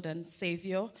personal Lord and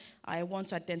Savior. I want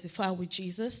to identify with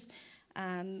Jesus.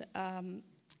 And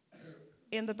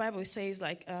in the Bible, it says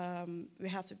we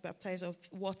have to be baptized of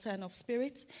water and of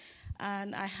spirit.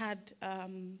 And I had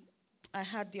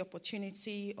the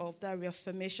opportunity of that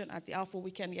reaffirmation at the Alpha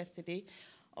Weekend yesterday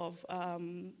of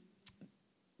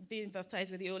being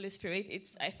baptized with the Holy Spirit.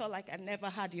 I felt like I never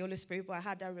had the Holy Spirit, but I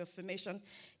had that reaffirmation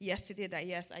yesterday that,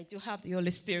 yes, I do have the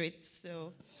Holy Spirit.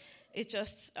 So it's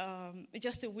just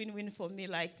a win-win for me.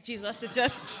 Like, Jesus is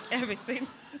just everything.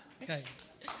 Okay.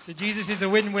 So Jesus is a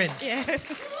win-win. Yeah.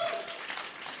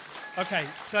 Okay.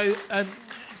 So,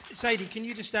 Sadie, can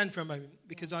you just stand for a moment?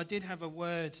 Because I did have a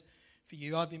word for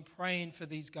you. I've been praying for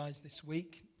these guys this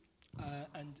week.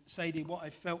 And Sadie, what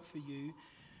I felt for you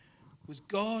was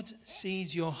God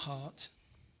sees your heart,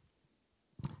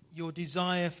 your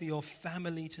desire for your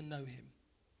family to know him.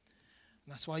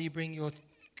 And that's why you bring your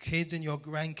kids and your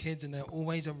grandkids, and they're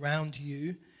always around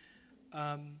you.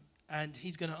 And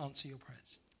he's going to answer your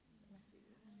prayers.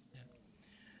 Yeah.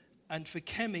 And for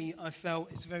Kemi, I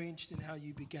felt it's very interesting how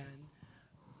you began.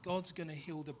 God's going to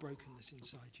heal the brokenness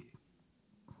inside you.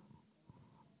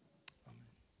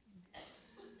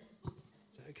 Amen.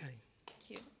 Is that okay? Thank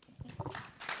you.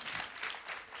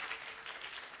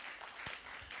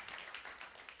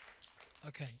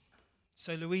 Okay.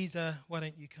 So, Louisa, why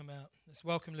don't you come out? Let's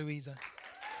welcome Louisa.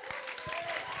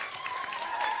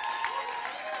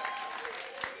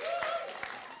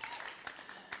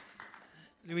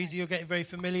 Louisa, you're getting very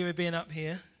familiar with being up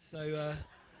here, so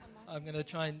I'm going to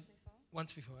try and...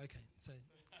 Once before, okay.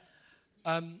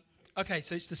 Okay,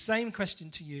 so it's the same question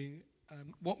to you.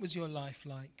 What was your life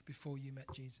like before you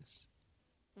met Jesus?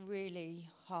 Really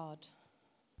hard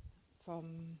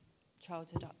from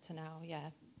childhood up to now, yeah.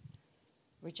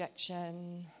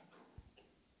 Rejection,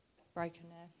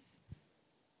 brokenness,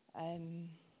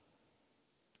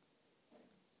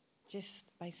 just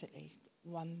basically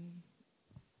one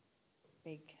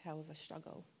big hell of a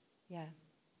struggle, yeah.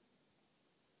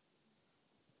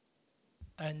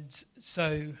 And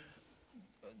so,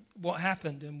 what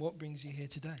happened and what brings you here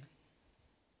today?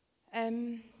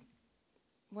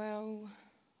 Well,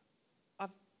 I've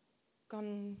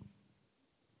turned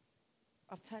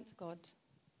to God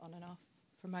on and off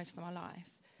for most of my life.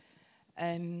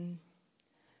 And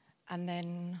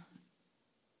then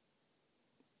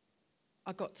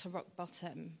I got to rock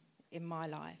bottom in my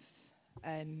life.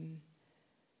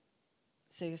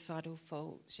 Suicidal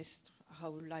thoughts, just a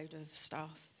whole load of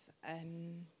stuff.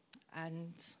 And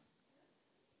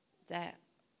that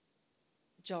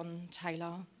John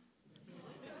Taylor,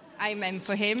 amen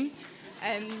for him,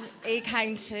 he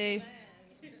came to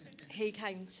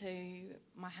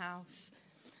my house,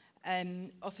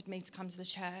 offered me to come to the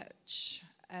church.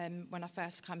 When I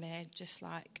first come here, just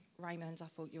like Raymond, I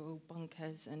thought you were all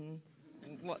bonkers and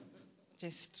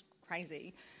just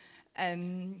crazy.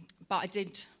 But I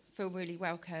did feel really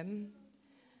welcome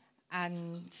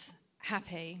and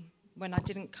happy when I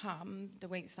didn't come, the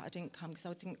weeks that I didn't come, because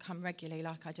I didn't come regularly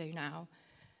like I do now.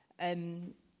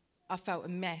 I felt a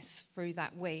mess through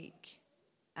that week.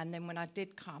 And then when I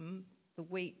did come, the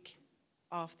week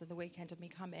after the weekend of me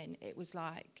coming, it was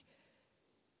like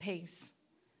peace.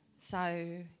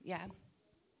 So, yeah.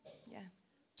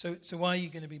 So why are you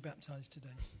going to be baptised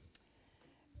today?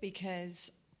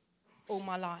 Because all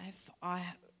my life, I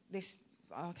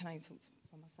can only talk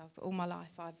for myself, but all my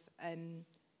life I've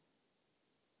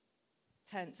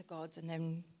turned to God and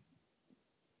then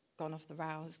gone off the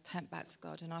rails, turned back to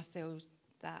God, and I feel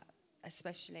that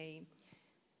especially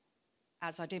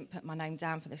as I didn't put my name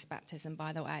down for this baptism,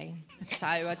 by the way, so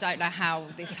I don't know how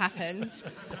this happened.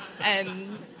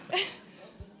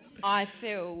 I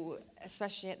feel,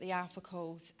 especially at the Alpha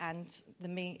calls and the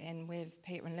meeting with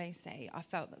Peter and Lucy, I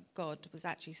felt that God was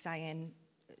actually saying,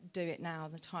 do it now,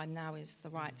 the time now is the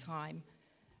right time.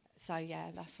 So,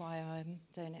 yeah, that's why I'm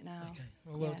doing it now. Okay,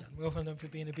 well done. Well done for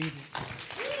being obedient to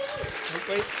that.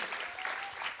 Wait.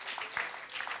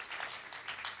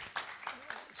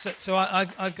 So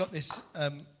I've got this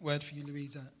word for you,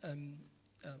 Louisa.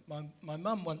 My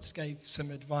mum once gave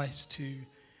some advice to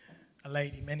a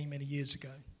lady many, many years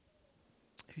ago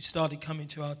who started coming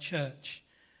to our church.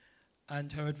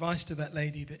 And her advice to that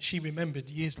lady that she remembered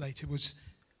years later was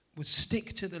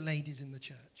stick to the ladies in the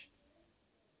church.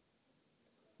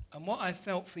 And what I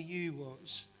felt for you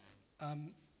was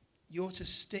you're to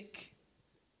stick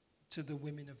to the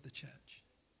women of the church.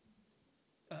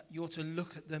 You're to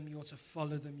look at them, you're to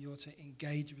follow them, you're to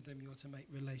engage with them, you're to make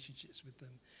relationships with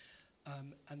them.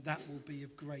 And that will be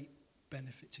of great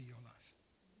benefit to your life.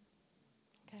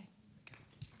 Okay.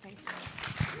 Thank you.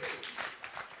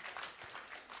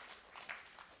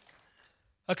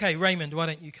 Okay, Raymond, why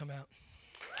don't you come out?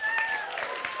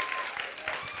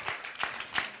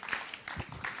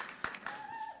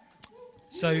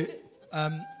 So,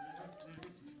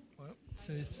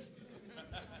 so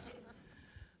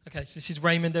this is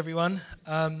Raymond, everyone.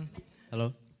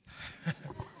 Hello.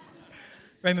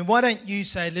 Raymond, why don't you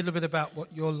say a little bit about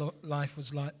what your life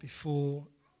was like before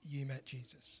you met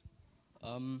Jesus?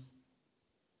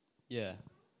 Yeah.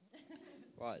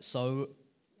 Right, so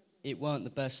it weren't the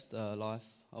best life.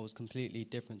 I was completely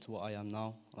different to what I am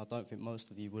now. I don't think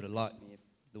most of you would have liked me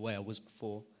the way I was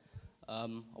before. I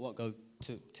won't go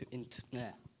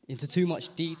into too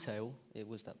much detail. It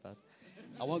was that bad.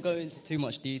 I won't go into too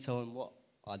much detail on what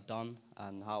I'd done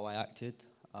and how I acted,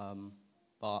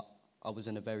 but I was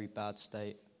in a very bad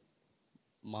state.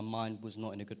 My mind was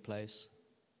not in a good place.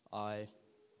 I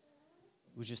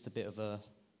was just a bit of a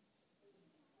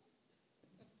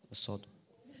sod.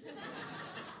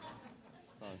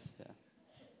 So, yeah.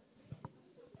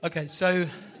 Okay, so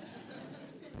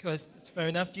that's fair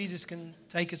enough. Jesus can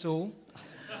take us all.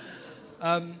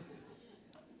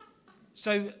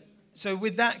 So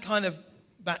with that kind of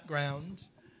background,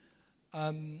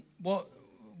 why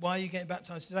are you getting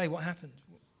baptized today? What happened?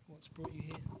 What's brought you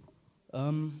here? I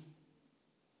don't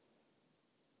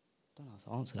know how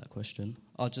to answer that question.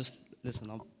 I'm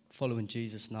following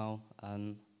Jesus now,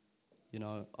 and,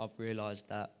 I've realised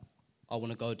that I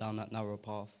want to go down that narrow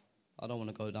path. I don't want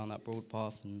to go down that broad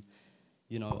path, and,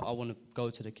 I want to go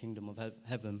to the kingdom of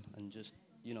heaven and just,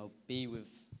 be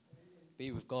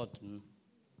with God and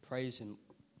praise Him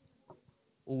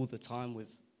all the time with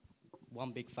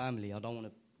one big family. I don't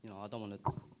want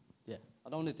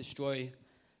to destroy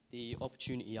the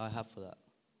opportunity I have for that,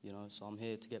 so I'm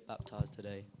here to get baptized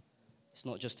today. It's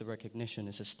not just a recognition,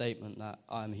 it's a statement that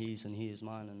I am His and He is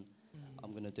mine, and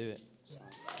I'm going to do it. So.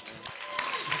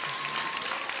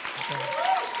 Okay.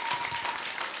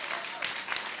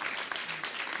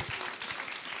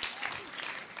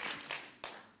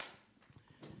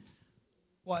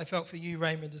 What I felt for you,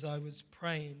 Raymond, as I was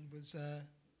praying was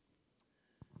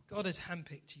God has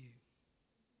handpicked you.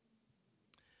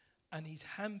 And He's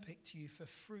handpicked you for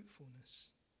fruitfulness.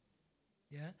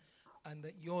 Yeah? And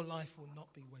that your life will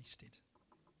not be wasted.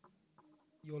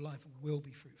 Your life will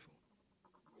be fruitful.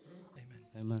 Amen.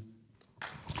 Amen.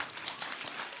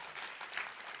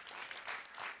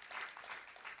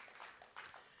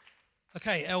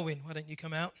 Okay, Elwin, why don't you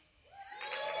come out?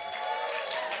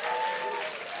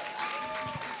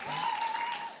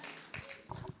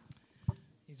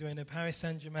 He's wearing a Paris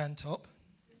Saint-Germain top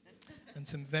and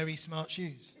some very smart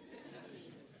shoes.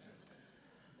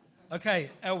 Okay,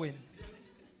 Elwin.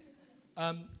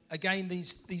 Again,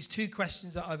 these two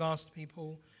questions that I've asked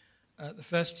people. The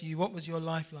first to you, what was your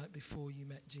life like before you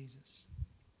met Jesus?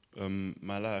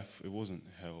 My life, it wasn't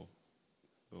hell.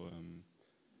 But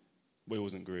it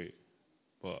wasn't great.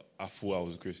 But I thought I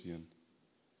was a Christian.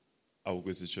 I would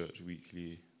go to church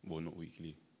weekly. Well, not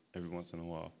weekly. Every once in a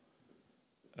while.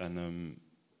 And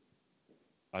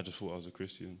I just thought I was a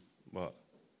Christian. But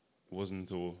it wasn't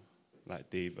until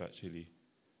Dave actually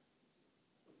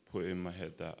put in my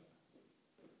head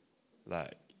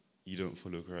that you don't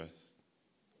follow Christ.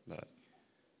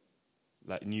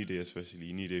 Like New Day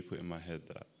especially, New Day put in my head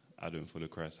that I don't follow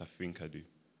Christ. I think I do.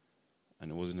 And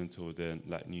it wasn't until then,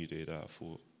 New Day, that I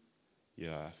thought,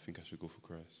 yeah, I think I should go for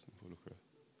Christ and follow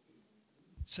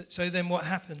Christ. So then what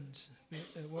happened?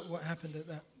 What happened at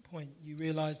that point? You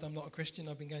realised I'm not a Christian,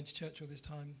 I've been going to church all this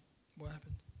time. What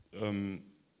happened?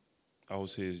 I would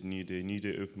say it's New Day. New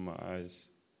Day opened my eyes.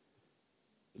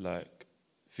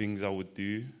 Things I would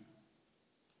do,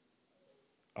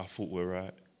 I thought were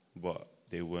right, but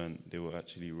they weren't. They were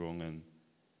actually wrong, and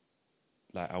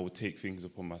I would take things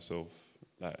upon myself,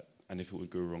 and if it would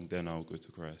go wrong, then I would go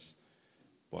to Christ.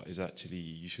 But it's actually,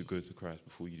 you should go to Christ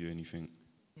before you do anything,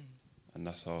 and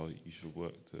that's how you should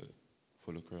work to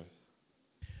follow Christ.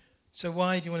 So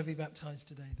why do you want to be baptized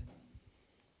today then?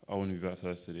 I want to be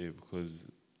baptized today because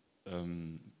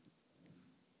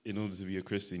in order to be a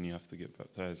Christian, you have to get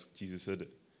baptized. Jesus said it.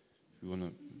 If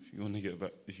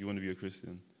you want to be a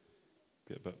Christian,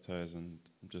 get baptized, and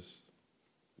just,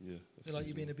 yeah. Is it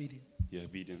you're being obedient? Yeah,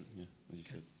 obedient, yeah, as you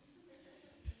said.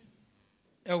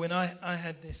 Elwin, I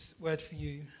had this word for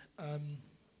you.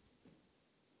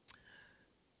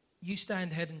 you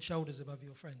stand head and shoulders above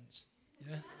your friends.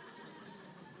 Yeah?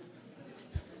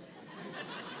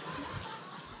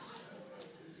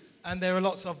 And there are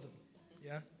lots of them.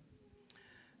 Yeah?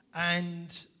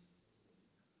 And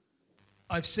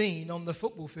I've seen on the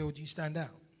football field you stand out.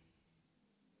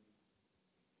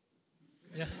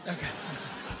 Yeah? Okay.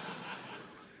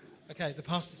 Okay, the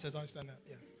pastor says I stand out.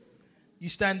 Yeah. You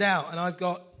stand out, and I've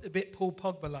got a bit Paul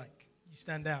Pogba-like. You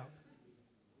stand out.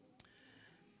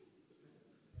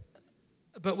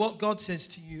 But what God says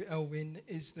to you, Elwyn,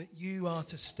 is that you are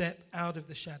to step out of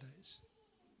the shadows.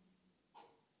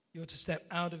 You're to step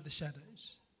out of the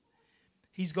shadows.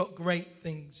 He's got great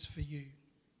things for you.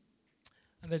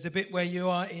 And there's a bit where you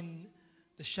are in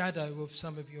the shadow of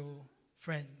some of your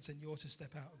friends, and you're to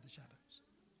step out of the shadows.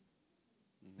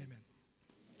 Amen.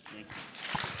 Thank you.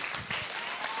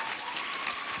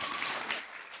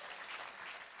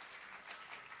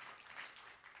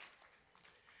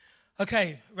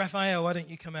 Okay, Raphael, why don't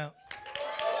you come out?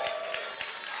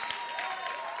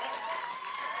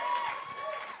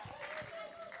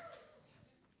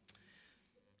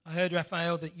 I heard,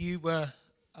 Raphael, that you've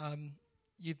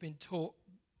been taught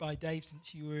by Dave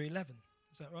since you were 11.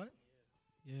 Is that right?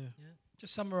 Yeah.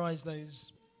 Just summarise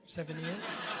those 7 years.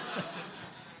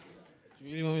 Do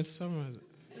you really want me to summarize it?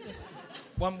 Yes.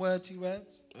 1 word, 2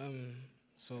 words?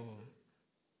 So,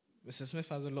 Mr. Smith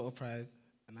has a lot of pride,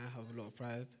 and I have a lot of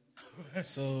pride.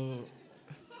 So,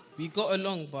 we got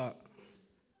along, but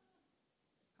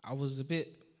I was a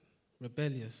bit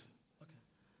rebellious. Okay.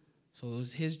 So it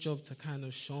was his job to kind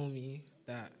of show me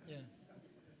that Yeah.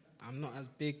 I'm not as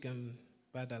big and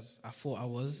bad as I thought I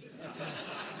was.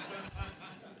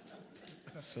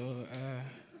 So,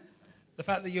 The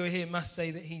fact that you're here must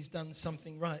say that he's done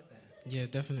something right there. yeah,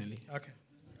 definitely. Okay.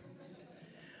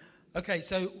 Okay,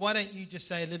 so why don't you just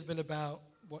say a little bit about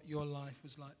what your life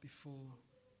was like before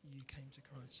you came to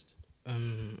Christ?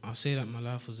 I'll say that my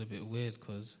life was a bit weird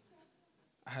because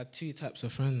I had 2 types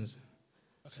of friends.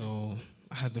 Okay. So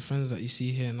I had the friends that you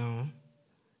see here now,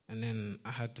 and then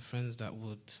I had the friends that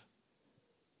would...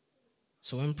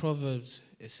 So in Proverbs,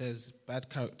 it says, bad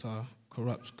character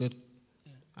corrupts good...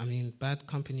 Yeah. bad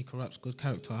company corrupts good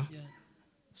character. Yeah.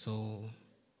 So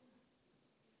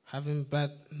having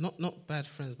not bad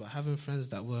friends, but having friends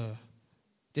that were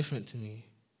different to me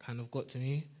kind of got to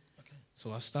me. Okay.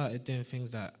 So I started doing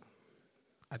things that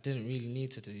I didn't really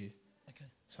need to do. Okay.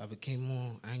 So I became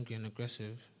more angry and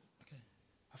aggressive. Okay.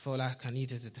 I felt like I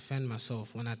needed to defend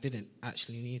myself when I didn't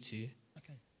actually need to.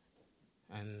 Okay.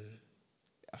 And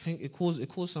I think it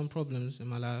caused some problems in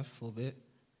my life for a bit.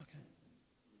 Okay.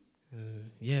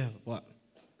 Yeah, but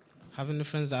having the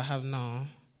friends that I have now,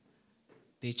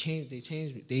 they changed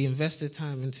me. They invested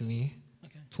time into me,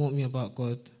 Okay. taught me about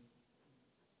God,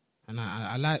 and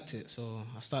I liked it. So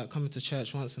I started coming to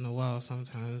church once in a while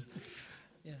sometimes.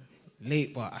 Yeah.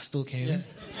 Late, but I still came.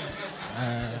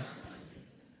 Yeah.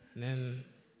 And then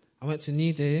I went to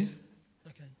New Day.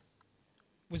 Okay.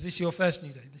 Was this your first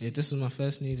New Day? This was my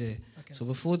first New Day. Okay. So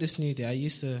before this New Day, I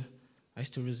used to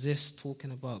resist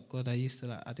talking about God. I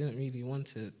didn't really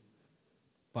want it.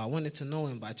 But I wanted to know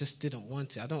him, but I just didn't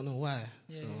want it. I don't know why.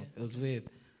 Yeah, It was weird.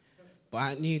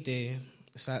 But at New Day,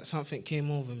 it's like something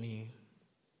came over me,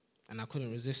 and I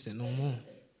couldn't resist it no more.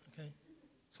 Okay.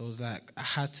 So it was like I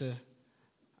had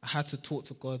to talk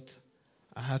to God.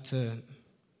 I had to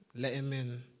let him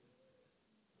in.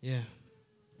 Yeah.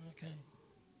 Okay.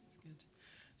 That's good.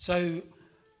 So,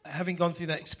 having gone through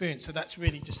that experience, so that's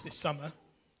really just this summer,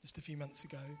 just a few months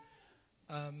ago,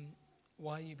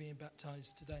 why are you being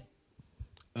baptized today?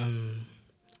 I'm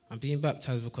being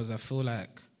baptized because I feel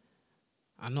like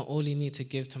I not only need to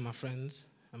give to my friends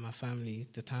and my family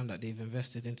the time that they've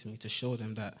invested into me to show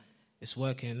them that it's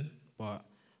working, but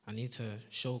I need to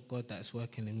show God that it's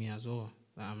working in me as well,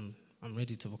 that I'm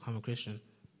ready to become a Christian.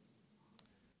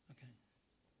 Okay.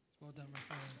 Well done,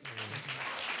 Raphael.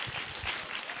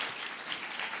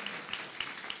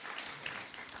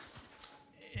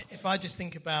 If I just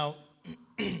think about,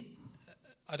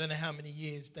 I don't know how many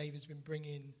years Dave has been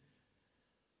bringing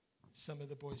some of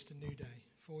the boys to New Day.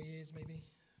 4 years, maybe?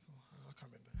 I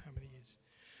can't remember how many years.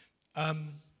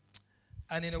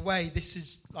 And in a way, this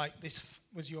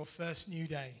was your first New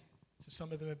Day. So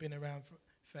some of them have been around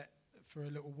for a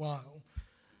little while.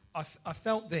 I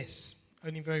felt this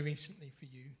only very recently for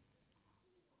you.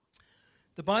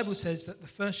 The Bible says that the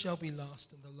first shall be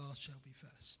last and the last shall be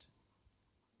first.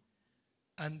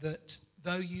 And that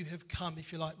though you have come,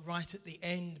 if you like, right at the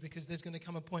end, because there's going to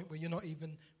come a point where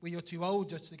you're too old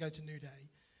just to go to New Day,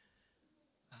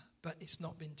 but it's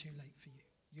not been too late for you.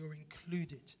 You're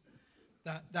included.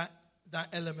 That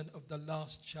element of the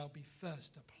last shall be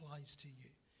first applies to you.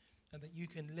 and that you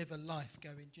can live a life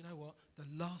going, do you know what? The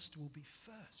last will be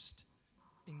first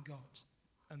in God.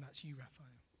 And that's you,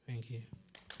 Raphael. Thank you.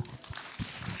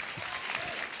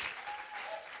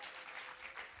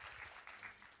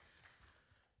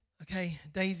 Okay,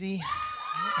 Daisy.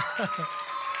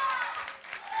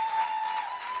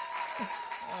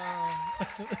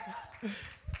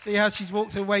 See how she's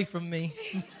walked away from me.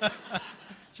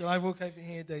 Shall I walk over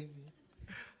here, Daisy?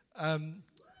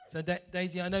 So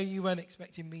Daisy, I know you weren't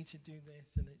expecting me to do this,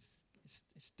 and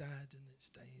it's Dad and it's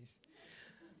Daisy.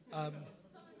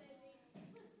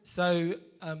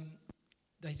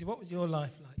 Daisy, what was your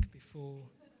life like before?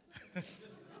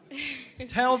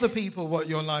 Tell the people what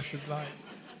your life was like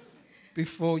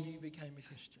before you became a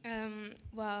Christian.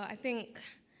 Well, I think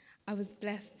I was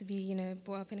blessed to be,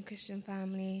 brought up in a Christian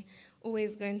family,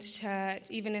 always going to church.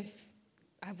 Even if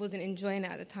I wasn't enjoying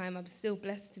it at the time, I was still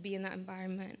blessed to be in that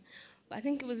environment. But I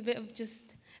think it was a bit of just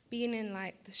being in,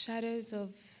 the shadows of,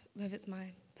 whether it's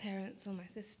my parents or my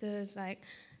sisters,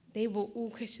 they were all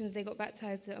Christians. They got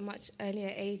baptized at a much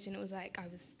earlier age, and it was I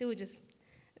was still just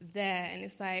there. And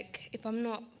it's if I'm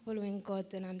not following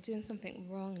God, then I'm doing something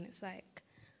wrong. And it's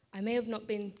I may have not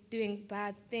been doing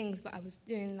bad things, but I was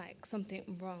doing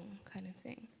something wrong kind of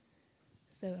thing.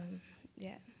 So,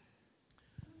 yeah.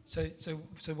 So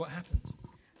what happened?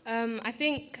 I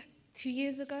think 2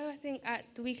 years ago, at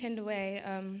the weekend away,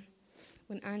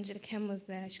 when Angela Kim was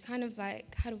there, she kind of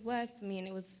had a word for me, and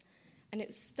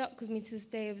it stuck with me to this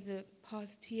day. Over the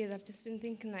past 2 years, I've just been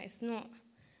thinking that it's not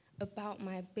about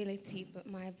my ability, but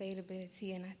my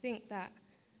availability. And I think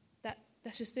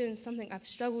that's just been something I've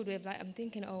struggled with. I'm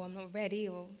thinking, I'm not ready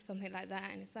or something like that.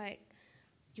 And it's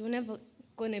you're never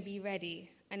going to be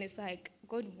ready. And it's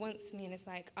God wants me, and it's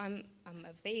I'm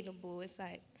available. It's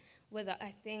whether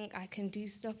I think I can do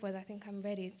stuff, whether I think I'm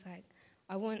ready. It's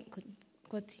I want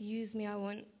God to use me. I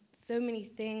want so many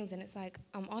things, and it's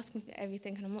I'm asking for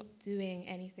everything, and I'm not doing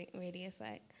anything really. It's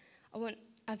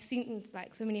I've seen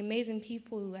so many amazing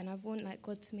people, and I want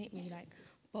God to make me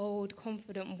bold,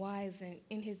 confident, wise, and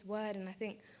in His Word. And I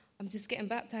think I'm just getting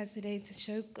baptized today to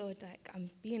show God I'm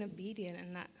being obedient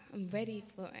and that I'm ready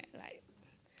for it.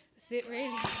 That's it,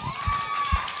 really.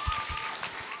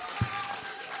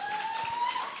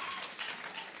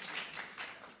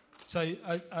 So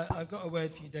I've got a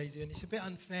word for you, Daisy, and it's a bit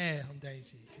unfair on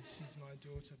Daisy because she's my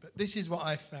daughter. But this is what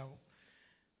I felt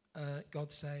God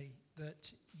say,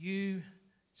 that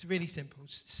it's really simple.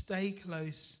 Stay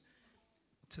close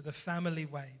to the family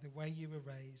way, the way you were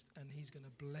raised, and He's going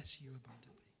to bless you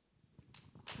abundantly.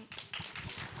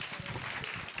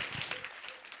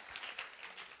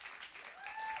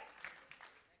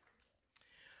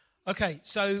 Okay,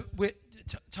 so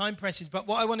time presses, but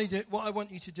what I want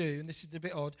you to do, and this is a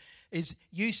bit odd, is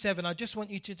you seven, I just want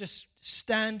you to just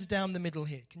stand down the middle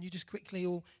here. Can you just quickly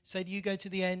all say, do you go to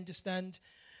the end to stand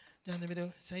down the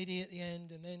middle? Sadie at the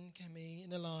end, and then Kemi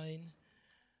in a line.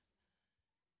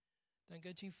 Don't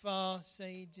go too far,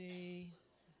 Sadie.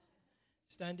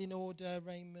 Stand in order,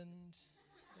 Raymond.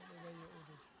 Don't know where your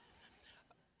orders.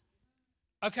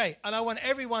 Okay, and I want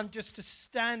everyone just to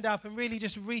stand up and really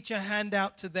just reach a hand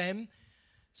out to them.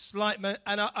 And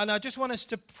I just want us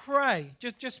to pray.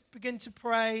 Just begin to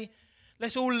pray.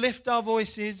 Let's all lift our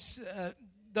voices.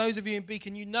 Those of you in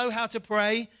Beacon, you know how to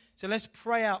pray. So let's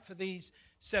pray out for these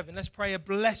seven. Let's pray a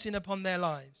blessing upon their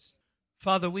lives.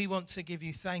 Father, we want to give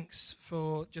you thanks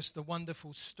for just the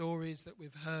wonderful stories that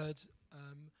we've heard.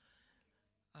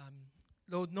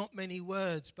 Lord, not many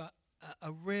words, but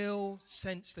a real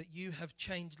sense that you have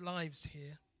changed lives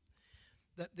here.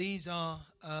 That these are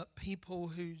people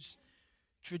whose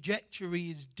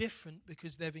trajectory is different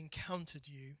because they've encountered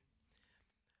you.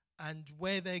 And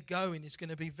where they're going is going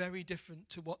to be very different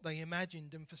to what they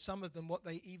imagined. And for some of them, what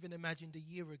they even imagined a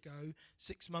year ago,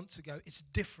 6 months ago, it's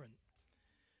different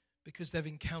because they've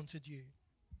encountered you.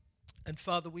 And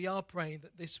Father, we are praying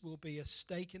that this will be a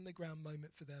stake in the ground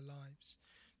moment for their lives.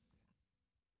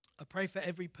 I pray for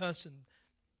every person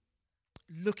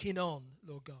looking on,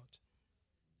 Lord God,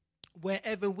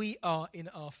 wherever we are in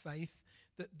our faith,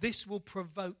 that this will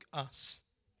provoke us.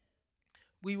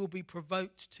 We will be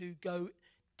provoked to go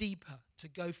deeper, to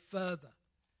go further,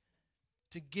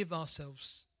 to give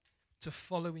ourselves to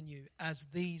following you as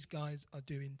these guys are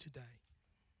doing today.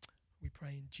 We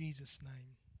pray in Jesus'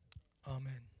 name.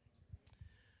 Amen.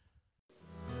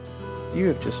 You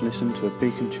have just listened to a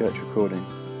Beacon Church recording.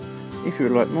 If you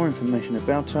would like more information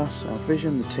about us, our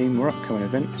vision, the team or upcoming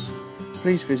events,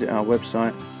 please visit our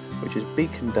website, which is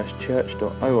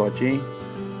beacon-church.org. You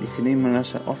can email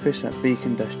us at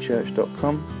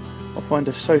office@beacon-church.com or find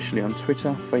us socially on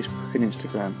Twitter, Facebook and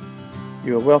Instagram.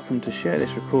 You are welcome to share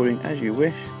this recording as you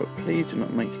wish, but please do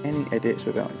not make any edits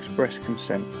without express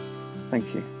consent.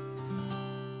 Thank you.